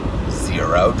is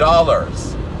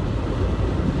 $0.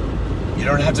 You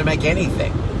don't have to make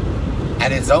anything.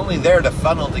 And it's only there to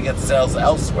funnel to get sales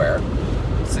elsewhere.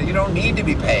 So you don't need to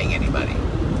be paying any money.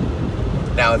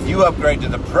 Now, if you upgrade to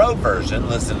the pro version,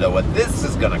 listen to what this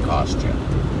is going to cost you.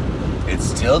 It's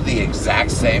still the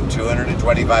exact same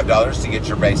 $225 to get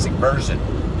your basic version.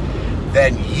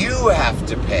 Then you have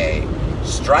to pay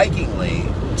Strikingly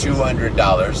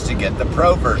 $200 to get the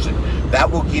pro version. That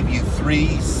will give you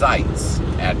 3 sites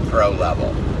at pro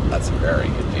level. That's a very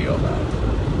good deal, though.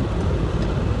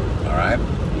 All right?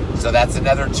 So that's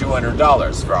another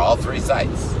 $200 for all 3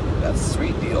 sites. That's a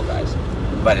sweet deal, guys.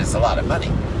 But it's a lot of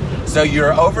money. So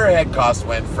your overhead cost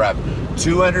went from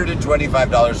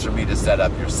 $225 for me to set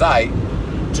up your site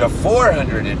to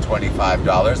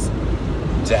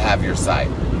 $425 to have your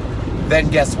site. Then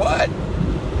guess what?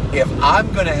 If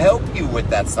I'm going to help you with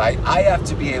that site, I have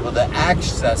to be able to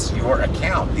access your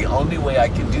account. The only way I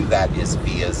can do that is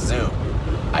via Zoom.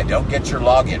 I don't get your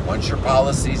login. Once your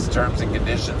policies, terms, and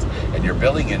conditions and your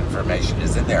billing information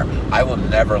is in there, I will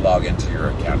never log into your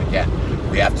account again.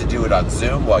 We have to do it on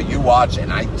Zoom while you watch,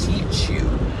 and I teach you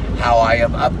how I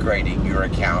am upgrading your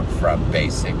account from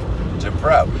basic to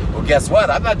pro. Well, guess what?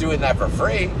 I'm not doing that for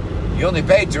free. You only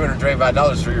paid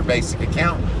 $225 for your basic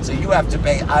account, so you have to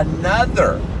pay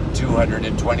another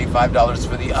 $225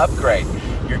 for the upgrade.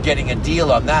 You're getting a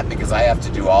deal on that because I have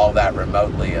to do all that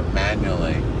remotely and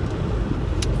manually.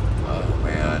 Oh,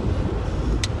 man.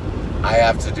 I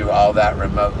have to do all that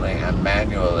remotely and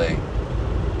manually.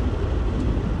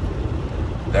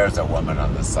 There's a woman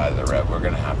on this side of the road. We're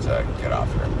going to have to get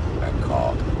off here and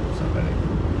call somebody.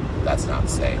 That's not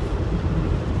safe.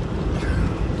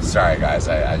 Sorry, guys.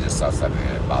 I just saw something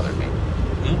and it bothered me.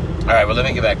 All right, well, let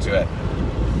me get back to it.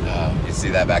 You see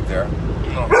that back there?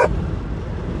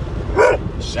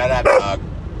 Shut up, dog.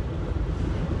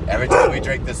 Every time we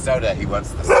drink the soda, he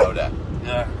wants the soda.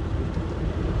 Yeah.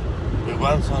 We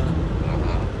want soda.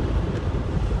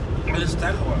 Are you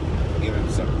stuck or what? Give him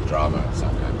some drama or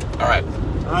something. All right.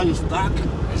 Are you stuck?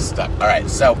 He's stuck. All right,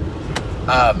 so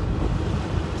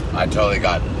I totally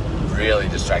got really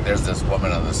distracted. There's this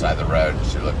woman on the side of the road.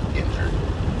 She looked injured.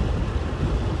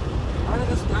 Are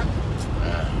you stuck?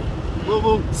 Boo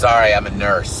boo. Sorry, I'm a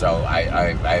nurse, so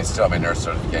I still have my nurse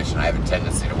certification. I have a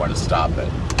tendency to want to stop, but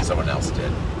someone else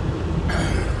did.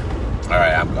 All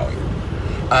right, I'm going.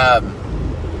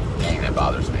 Dang, that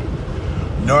bothers me.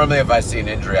 Normally, if I see an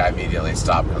injury, I immediately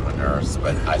stop because I'm a nurse,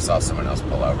 but I saw someone else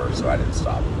pull over, so I didn't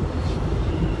stop.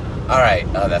 All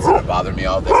right, that's going to bother me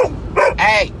all day.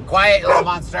 Hey, quiet, you little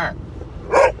monster.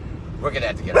 We're going to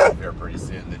have to get out of here pretty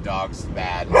soon. The dog's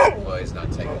bad, and the employee's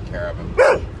not taking care of him.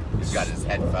 He's got his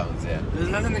headphones in. There's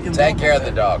nothing that can Take care of the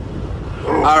dog.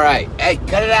 All right. Hey,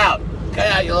 cut it out. Cut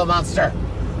it out, you little monster.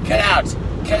 Cut it out.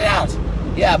 Cut it out.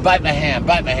 Yeah, bite my hand.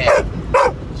 Bite my hand.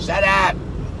 Shut up.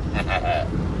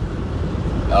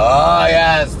 Oh,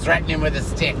 yes. Threaten him with a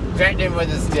stick. Threaten him with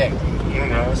a stick. You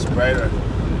know, spray her.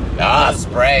 Ah,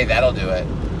 spray. That'll do it.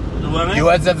 You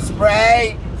want some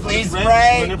spray? Flea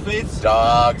spray?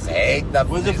 Dogs hate the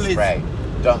flea spray.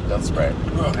 Don't spray it.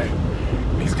 Okay.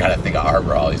 He's got a thing of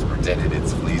Arbor All. He's pretending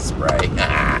it's flea spray.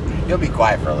 He'll be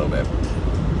quiet for a little bit.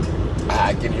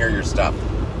 I can hear your stuff.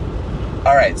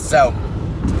 All right, so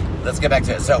let's get back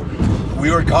to it. So we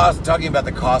were talking about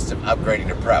the cost of upgrading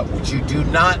to Pro, which you do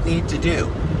not need to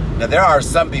do. Now, there are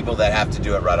some people that have to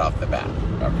do it right off the bat,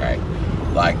 okay?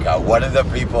 Like one of the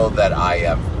people that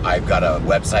I've got a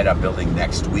website I'm building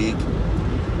next week.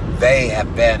 They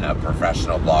have been a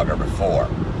professional blogger before.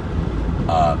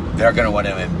 They're going to want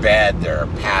to embed their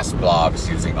past blogs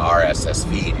using RSS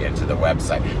feed into the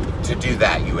website. To do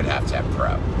that, you would have to have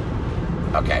Pro.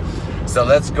 Okay, so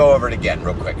let's go over it again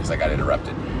real quick because I got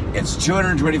interrupted. It's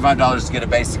 $225 to get a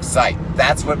basic site.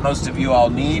 That's what most of you all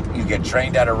need. You get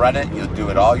trained how to run it. You'll do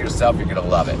it all yourself. You're going to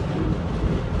love it.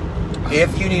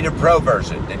 If you need a Pro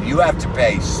version, then you have to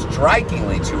pay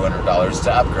strikingly $200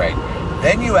 to upgrade.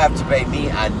 Then you have to pay me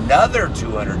another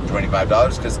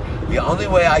 $225 because the only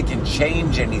way I can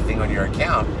change anything on your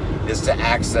account is to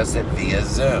access it via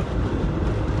Zoom.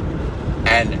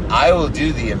 And I will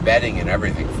do the embedding and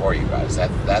everything for you guys.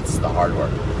 That's the hard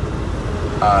work.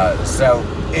 So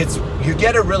you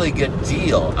get a really good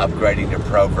deal upgrading to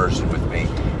Pro version with me.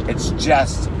 It's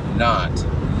just not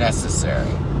necessary.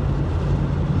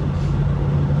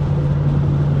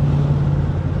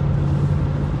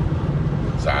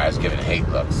 Sorry, I was giving hate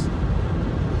looks.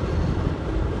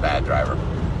 Bad driver.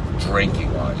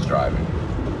 Drinking while he's driving.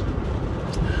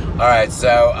 All right,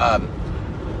 so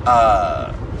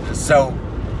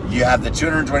you have the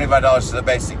 $225 to the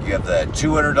basic. You have the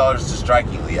 $200 to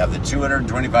strikingly. You have the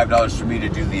 $225 for me to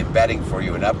do the embedding for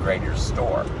you and upgrade your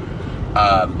store.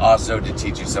 Also to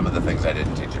teach you some of the things I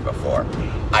didn't teach you before.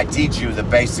 I teach you the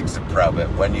basics of Pro, but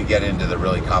when you get into the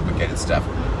really complicated stuff,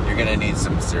 you're going to need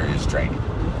some serious training.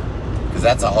 Because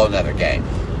that's a whole nother game.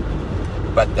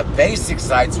 But the basic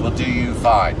sites will do you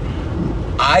fine.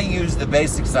 I used the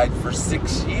basic site for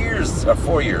 6 years, or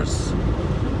 4 years.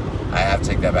 I have to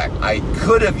take that back. I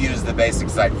could have used the basic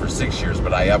site for 6 years,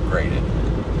 but I upgraded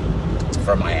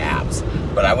for my apps.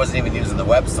 But I wasn't even using the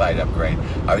website upgrade.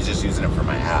 I was just using it for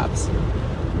my apps.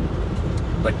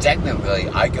 But technically,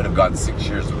 I could have gone 6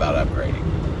 years without upgrading.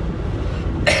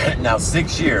 Now,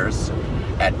 6 years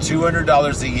at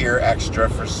 $200 a year extra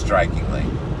for strikingly.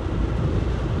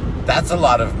 That's a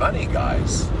lot of money,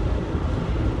 guys.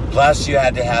 Plus, you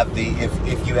had to have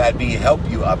if you had me help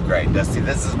you upgrade. Now, see,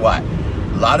 this is what.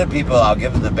 A lot of people, I'll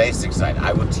give them the basic site.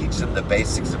 I will teach them the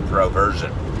basics of Pro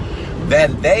version.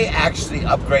 Then they actually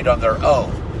upgrade on their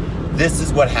own. This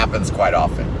is what happens quite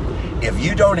often. If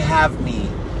you don't have me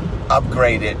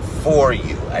upgrade it for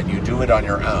you, and you do it on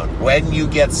your own. When you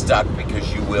get stuck,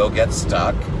 because you will get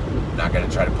stuck, I'm not going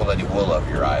to try to pull any wool over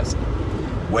your eyes.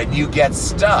 When you get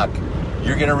stuck,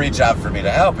 you're going to reach out for me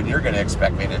to help, and you're going to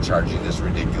expect me to charge you this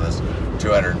ridiculous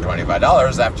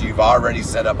 $225 after you've already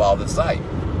set up all the site.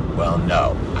 Well,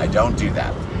 no, I don't do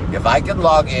that. If I can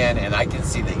log in and I can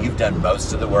see that you've done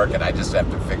most of the work and I just have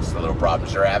to fix the little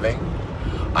problems you're having,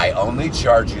 I only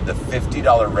charge you the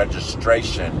 $50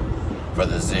 registration for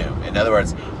the Zoom. In other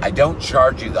words, I don't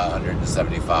charge you the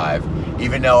 $175,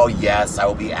 even though, yes, I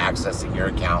will be accessing your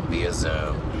account via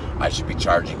Zoom. I should be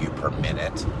charging you per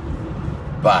minute.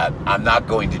 But I'm not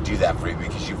going to do that for you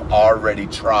because you've already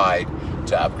tried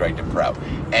to upgrade to Pro.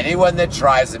 Anyone that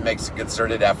tries and makes a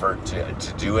concerted effort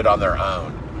to do it on their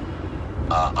own,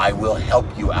 I will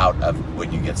help you out of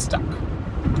when you get stuck.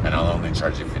 And I'll only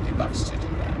charge you $50 to do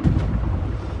that.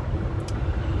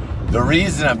 The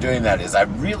reason I'm doing that is I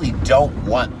really don't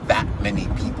want that many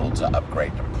people to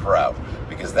upgrade to Pro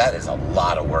because that is a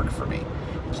lot of work for me.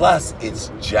 Plus,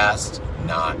 it's just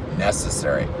not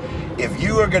necessary. If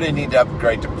you are going to need to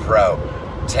upgrade to Pro,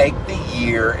 take the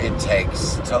year it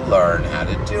takes to learn how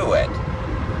to do it.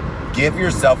 Give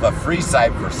yourself a free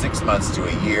site for 6 months to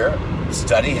a year,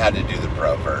 study how to do the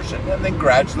Pro version, and then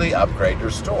gradually upgrade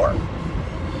your store.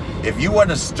 If you want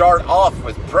to start off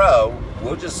with Pro,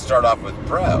 we'll just start off with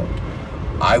Pro.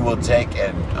 I will take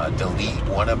and delete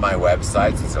one of my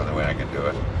websites. It's the only way I can do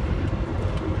it.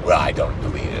 Well, I don't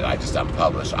delete it. I just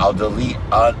unpublish. I'll delete,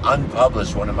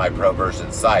 unpublish one of my Pro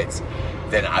version sites.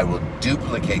 Then I will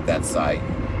duplicate that site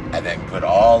and then put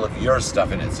all of your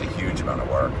stuff in it. It's a huge amount of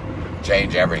work.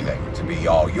 Change everything to be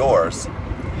all yours.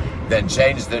 Then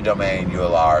change the domain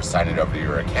URL, sign it over to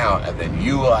your account, and then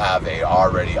you will have a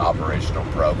already operational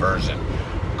Pro version.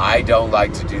 I don't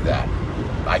like to do that.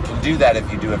 I can do that if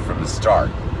you do it from the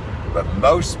start. But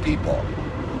most people,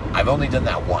 I've only done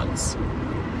that once.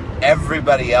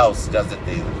 Everybody else does it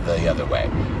the other way.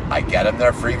 I get them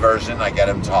their free version, I get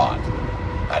them taught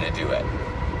how to do it.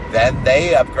 Then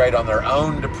they upgrade on their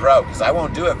own to Pro, because I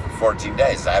won't do it for 14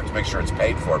 days. I have to make sure it's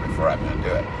paid for before I'm going to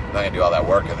do it. I'm not going to do all that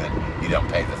work and then you don't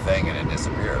pay the thing and it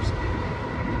disappears.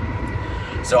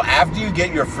 So after you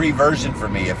get your free version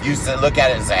from me, if you look at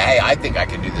it and say, hey, I think I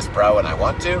can do this Pro and I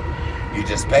want to, you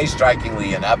just pay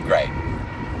strikingly and upgrade.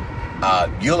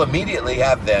 You'll immediately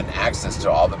have then access to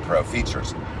all the Pro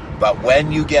features. But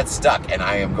when you get stuck, and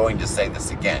I am going to say this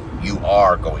again, you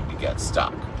are going to get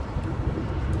stuck.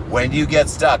 When you get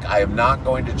stuck, I am not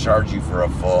going to charge you for a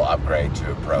full upgrade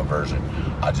to a Pro version.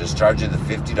 I'll just charge you the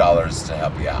 $50 to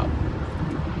help you out,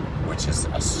 which is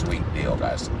a sweet deal,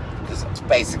 guys. Because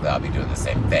basically, I'll be doing the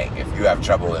same thing. If you have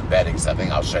trouble embedding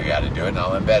something, I'll show you how to do it, and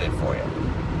I'll embed it for you.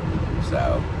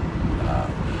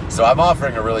 So I'm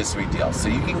offering a really sweet deal. So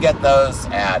you can get those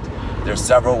at, there's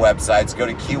several websites. Go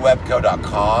to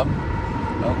keywebco.com.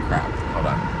 Oh, crap. Hold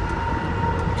on.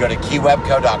 Go to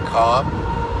keywebco.com.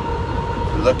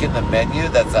 Look in the menu.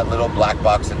 That's that little black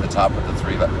box at the top with the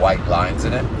 3 white lines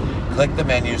in it. Click the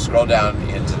menu, scroll down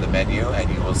into the menu, and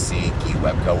you will see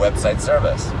KeyWebco website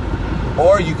service.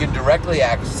 Or you can directly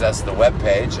access the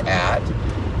webpage at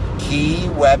Key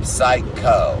Website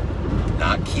Co.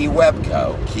 Not Key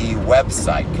Webco, Key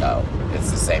Website Co. It's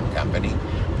the same company.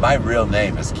 My real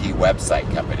name is Key Website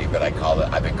Company, but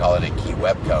I've been calling it Key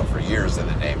Webco for years, and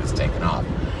the name has taken off.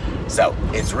 So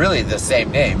it's really the same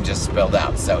name, just spelled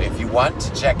out. So if you want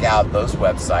to check out those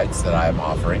websites that I'm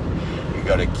offering, you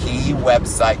go to Key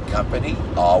Website Company,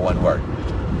 all one word,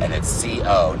 and it's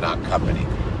C-O, not company.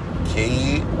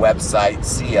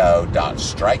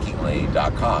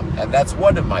 keywebsiteco.strikingly.com, and that's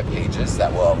one of my pages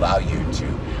that will allow you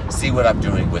to see what I'm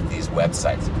doing with these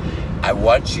websites. I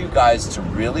want you guys to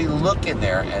really look in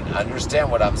there and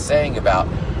understand what I'm saying about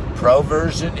Pro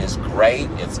version is great.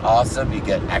 It's awesome. You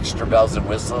get extra bells and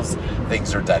whistles.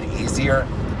 Things are done easier,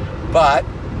 but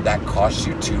that costs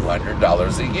you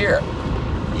 $200 a year.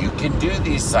 You can do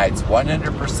these sites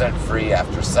 100% free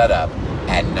after setup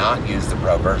and not use the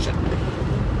Pro version.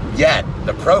 Yet,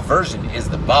 the Pro version is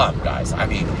the bomb, guys. I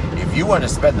mean, if you want to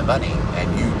spend the money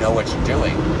and you know what you're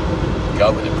doing,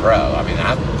 go with the Pro. I mean,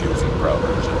 I'm choosing Pro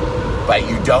version, but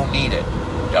you don't need it.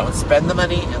 Don't spend the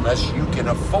money unless you can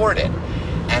afford it.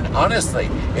 And honestly,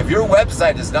 if your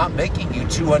website is not making you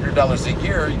 $200 a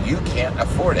year, you can't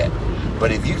afford it.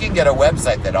 But if you can get a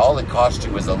website that all it costs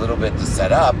you is a little bit to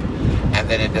set up, and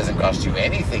then it doesn't cost you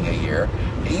anything a year,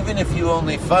 even if you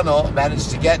only manage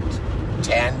to get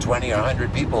 10, 20, or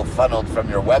 100 people funneled from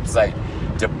your website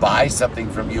to buy something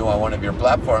from you on one of your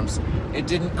platforms, it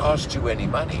didn't cost you any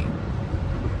money.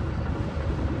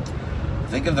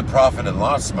 Think of the profit and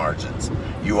loss margins.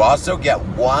 You also get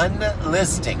one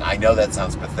listing. I know that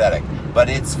sounds pathetic, but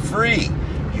it's free.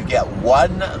 You get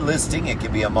one listing. It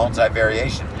can be a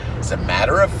multi-variation. As a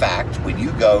matter of fact, when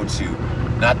you go to,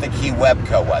 not the Key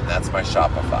Webco one, that's my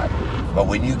Shopify, but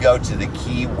when you go to the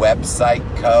Key Website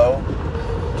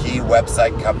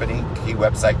Company,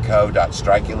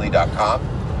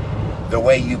 keywebsiteco.strikingly.com, the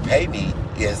way you pay me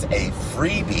is a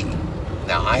freebie.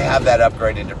 Now, I have that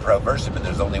upgraded to Pro version, but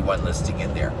there's only one listing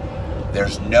in there.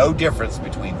 There's no difference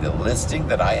between the listing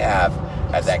that I have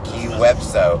at that Key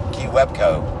Webco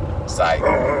site.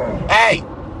 Hey!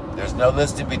 There's no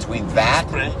listing between that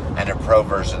and a Pro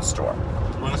version store.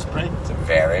 Want to spray? It's a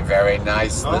very, very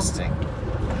nice listing.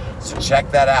 So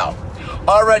check that out.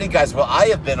 Alrighty, guys. Well, I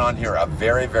have been on here a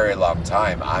very, very long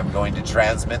time. I'm going to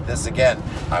transmit this again.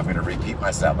 I'm going to repeat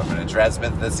myself. I'm going to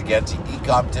transmit this again to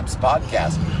Ecom Tips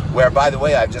Podcast, where, by the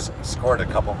way, I've just scored a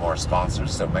couple more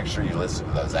sponsors, so make sure you listen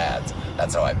to those ads.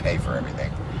 That's how I pay for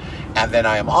everything. And then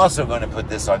I am also going to put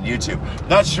this on YouTube.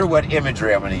 Not sure what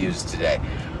imagery I'm going to use today.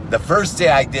 The first day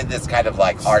I did this kind of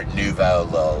like Art Nouveau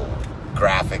little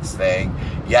graphics thing.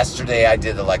 Yesterday I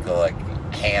did like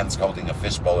hands holding a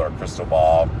fishbowl or a crystal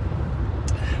ball.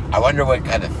 I wonder what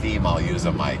kind of theme I'll use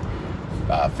on my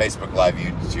Facebook Live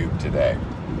YouTube today.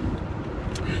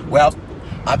 Well,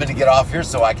 I'm going to get off here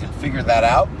so I can figure that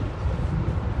out.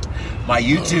 My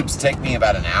YouTubes take me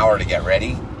about an hour to get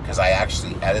ready because I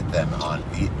actually edit them on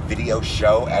Video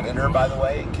Show Editor, by the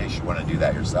way, in case you want to do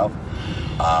that yourself.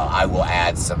 I will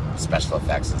add some special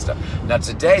effects and stuff. Now,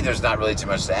 today, there's not really too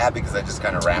much to add because I just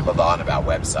kind of rambled on about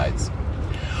websites.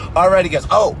 Alrighty, guys.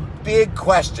 Oh, big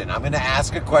question. I'm going to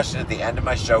ask a question at the end of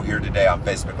my show here today on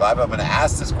Facebook Live. I'm going to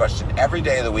ask this question every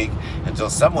day of the week until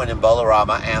someone in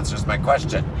Bolorama answers my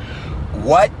question.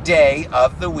 What day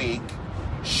of the week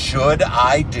should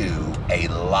I do a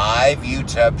live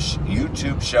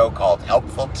YouTube show called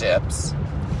Helpful Tips?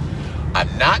 I'm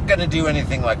not going to do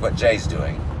anything like what Jay's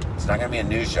doing. It's not going to be a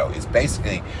news show. It's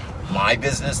basically my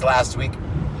business last week,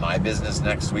 my business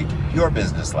next week, your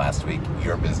business last week,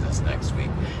 your business next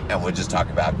week. And we'll just talk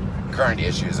about current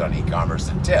issues on e-commerce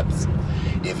and tips.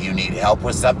 If you need help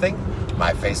with something,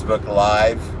 my Facebook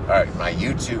Live, or my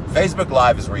YouTube, Facebook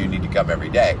Live is where you need to come every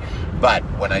day. But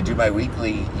when I do my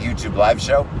weekly YouTube live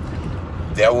show,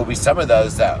 there will be some of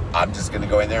those that I'm just going to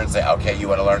go in there and say, okay, you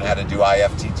want to learn how to do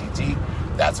IFTTT?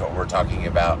 That's what we're talking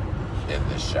about in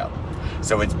this show.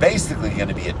 So it's basically going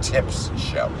to be a tips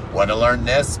show. Want to learn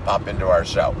this? Pop into our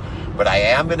show. But I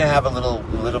am going to have a little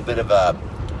bit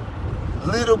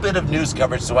of news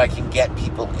coverage so I can get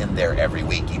people in there every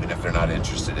week, even if they're not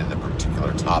interested in the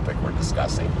particular topic we're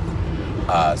discussing.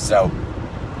 So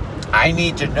I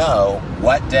need to know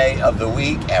what day of the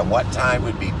week and what time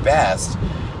would be best.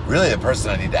 Really, the person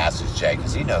I need to ask is Jay,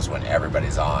 because he knows when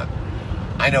everybody's on.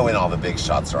 I know when all the big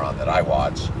shots are on that I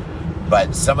watch.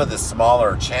 But some of the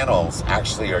smaller channels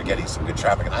actually are getting some good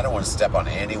traffic, and I don't want to step on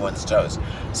anyone's toes.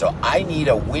 So I need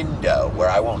a window where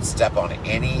I won't step on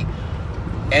any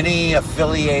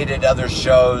affiliated other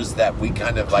shows that we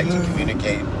kind of like to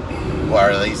communicate,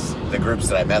 or at least the groups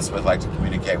that I mess with like to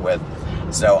communicate with.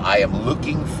 So I am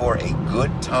looking for a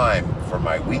good time for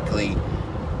my weekly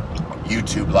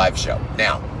YouTube live show.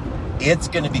 Now, it's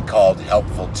going to be called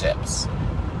Helpful Tips.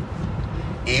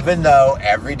 Even though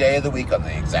every day of the week on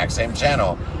the exact same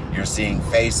channel, you're seeing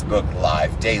Facebook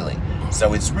Live Daily.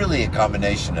 So it's really a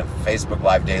combination of Facebook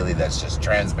Live Daily that's just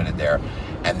transmitted there,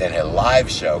 and then a live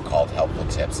show called Helpful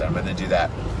Tips. And I'm going to do that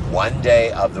one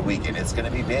day of the week, and it's going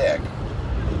to be big.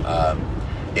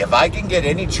 If I can get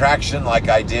any traction like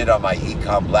I did on my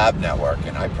Ecom Lab network,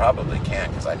 and I probably can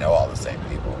because I know all the same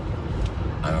people.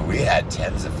 I mean, we had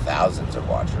tens of thousands of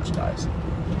watchers, guys.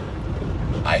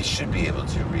 I should be able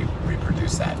to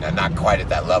reproduce that. Now, not quite at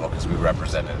that level because we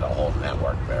represented a whole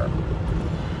network there.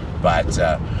 But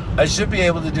I should be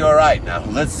able to do all right. Now,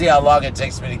 let's see how long it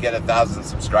takes me to get 1,000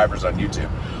 subscribers on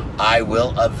YouTube. I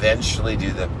will eventually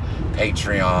do the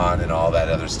Patreon and all that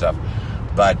other stuff.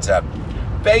 But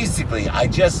basically, I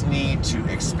just need to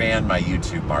expand my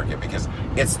YouTube market because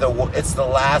it's the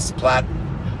last well,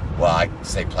 I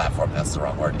say platform, that's the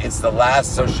wrong word. It's the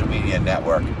last social media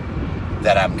network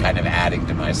that I'm kind of adding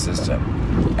to my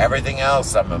system. Everything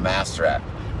else I'm a master at.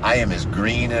 I am as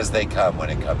green as they come when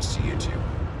it comes to YouTube.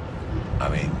 I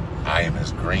mean, I am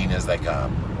as green as they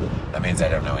come. That means I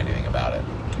don't know anything about it.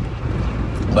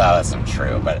 Well, that's not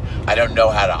true, but I don't know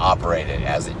how to operate it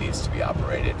as it needs to be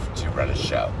operated to run a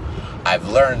show. I've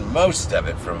learned most of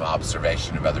it from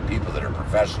observation of other people that are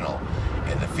professional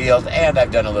in the field, and I've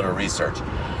done a little research.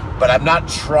 But I'm not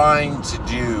trying to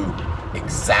do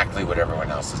exactly what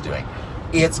everyone else is doing.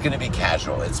 It's going to be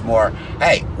casual. It's more,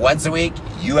 hey, once a week,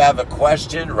 you have a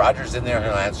question, Roger's in there,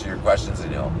 he'll answer your questions,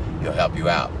 and he'll help you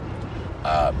out.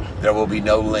 There will be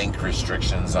no link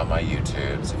restrictions on my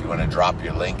YouTubes. If you want to drop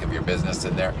your link of your business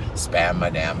in there, spam my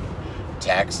damn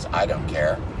text, I don't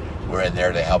care. We're in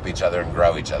there to help each other and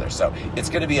grow each other. So it's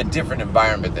going to be a different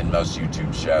environment than most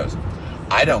YouTube shows.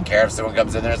 I don't care if someone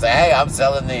comes in there and say, hey, I'm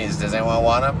selling these. Does anyone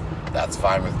want them? That's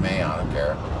fine with me. I don't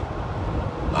care.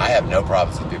 I have no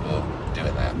problems with people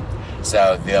doing that.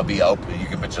 So they'll be open. You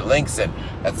can put your links in.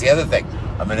 That's the other thing.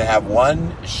 I'm going to have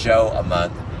one show a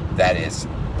month that is,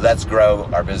 let's grow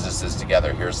our businesses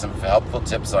together. Here's some helpful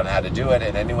tips on how to do it.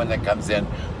 And anyone that comes in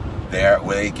there,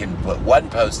 they can put one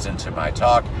post into my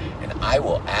talk, and I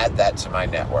will add that to my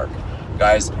network.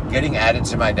 Guys, getting added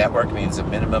to my network means a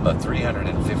minimum of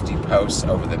 350 posts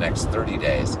over the next 30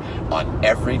 days on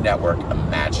every network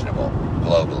imaginable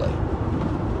globally.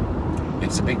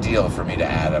 It's a big deal for me to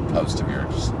add a post of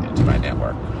yours into my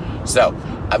network. So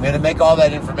I'm going to make all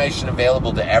that information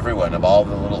available to everyone of all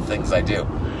the little things I do.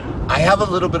 I have a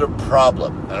little bit of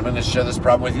problem, and I'm going to share this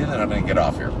problem with you, and then I'm going to get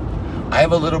off here. I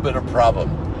have a little bit of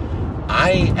problem.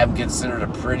 I am considered a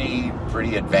pretty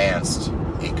advanced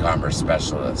e-commerce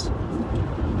specialist.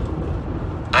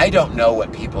 I don't know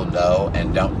what people know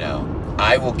and don't know.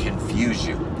 I will confuse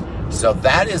you. So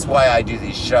that is why I do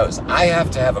these shows. I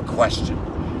have to have a question.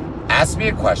 Ask me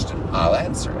a question, I'll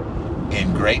answer it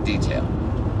in great detail.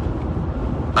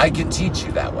 I can teach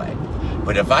you that way.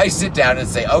 But if I sit down and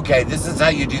say, okay, this is how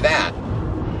you do that,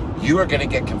 you are going to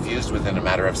get confused within a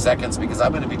matter of seconds, because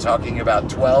I'm going to be talking about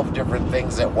 12 different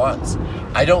things at once.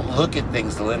 I don't look at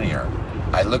things linear.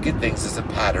 I look at things as a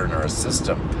pattern or a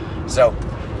system. So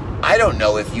I don't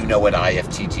know if you know what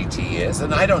IFTTT is,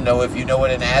 and I don't know if you know what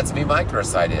an AdsMe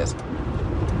microsite is.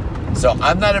 So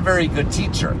I'm not a very good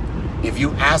teacher. If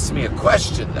you ask me a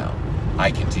question, though,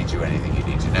 I can teach you anything you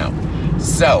need to know.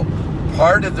 So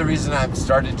part of the reason I've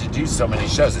started to do so many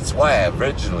shows, it's why I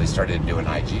originally started doing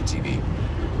IGTV,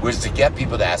 was to get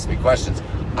people to ask me questions.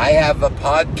 I have a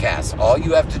podcast. All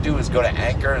you have to do is go to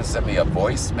Anchor and send me a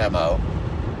voice memo.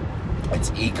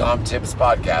 It's Ecom Tips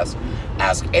Podcast.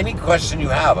 Ask any question you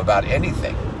have about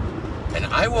anything, and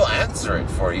I will answer it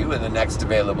for you in the next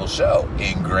available show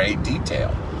in great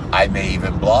detail. I may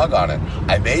even blog on it.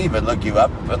 I may even look you up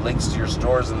and put links to your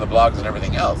stores and the blogs and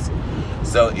everything else.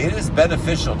 So it is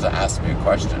beneficial to ask me a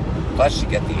question. Plus, you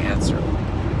get the answer.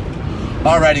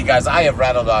 Alrighty, guys, I have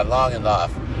rattled on long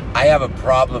enough. I have a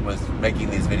problem with making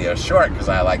these videos short because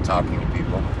I like talking to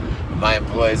people. My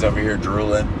employee's over here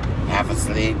drooling, half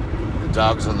asleep. The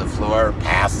dog's on the floor,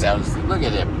 passed out asleep. Look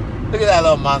at him. Look at that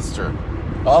little monster.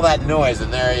 All that noise,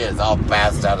 and there he is, all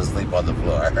passed out asleep on the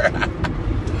floor.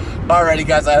 Alrighty,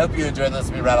 guys, I hope you enjoyed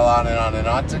listening to me rattle on and on and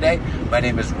on today. My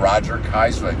name is Roger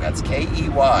Keyserling. That's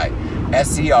Keyserling.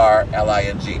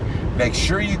 Make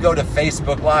sure you go to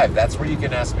Facebook Live. That's where you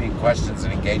can ask me questions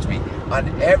and engage me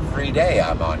on every day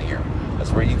I'm on here.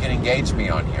 That's where you can engage me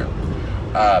on here.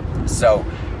 So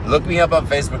look me up on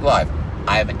Facebook Live.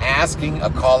 I'm asking a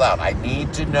call out. I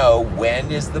need to know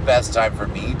when is the best time for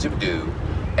me to do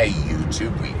a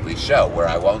YouTube weekly show where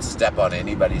I won't step on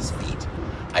anybody's feet.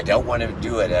 I don't want to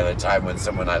do it at a time when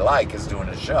someone I like is doing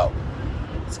a show.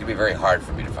 It's going to be very hard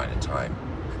for me to find a time.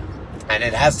 And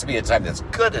it has to be a time that's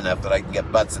good enough that I can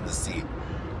get butts in the seat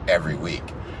every week.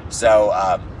 So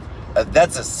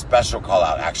that's a special call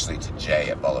out actually to Jay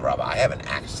at Bolorama. I haven't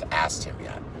asked him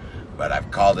yet, but I've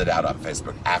called it out on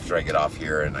Facebook. After I get off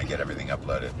here and I get everything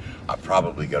uploaded, I'll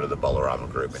probably go to the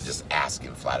Bolorama group and just ask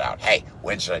him flat out, hey,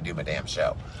 when should I do my damn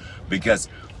show? Because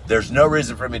there's no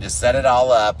reason for me to set it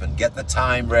all up and get the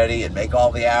time ready and make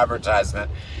all the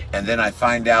advertisement, and then I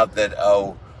find out that,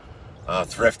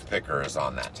 Thrift Picker is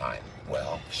on that time.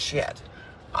 Well, shit.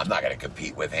 I'm not going to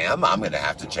compete with him. I'm going to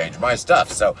have to change my stuff.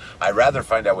 So I'd rather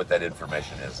find out what that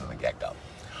information is in the get-go.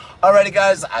 Alrighty,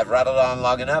 guys, I've rattled on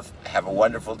long enough. Have a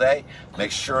wonderful day.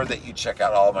 Make sure that you check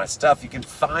out all of my stuff. You can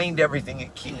find everything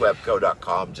at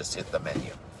keywebco.com. Just hit the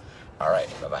menu. All right,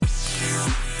 bye-bye.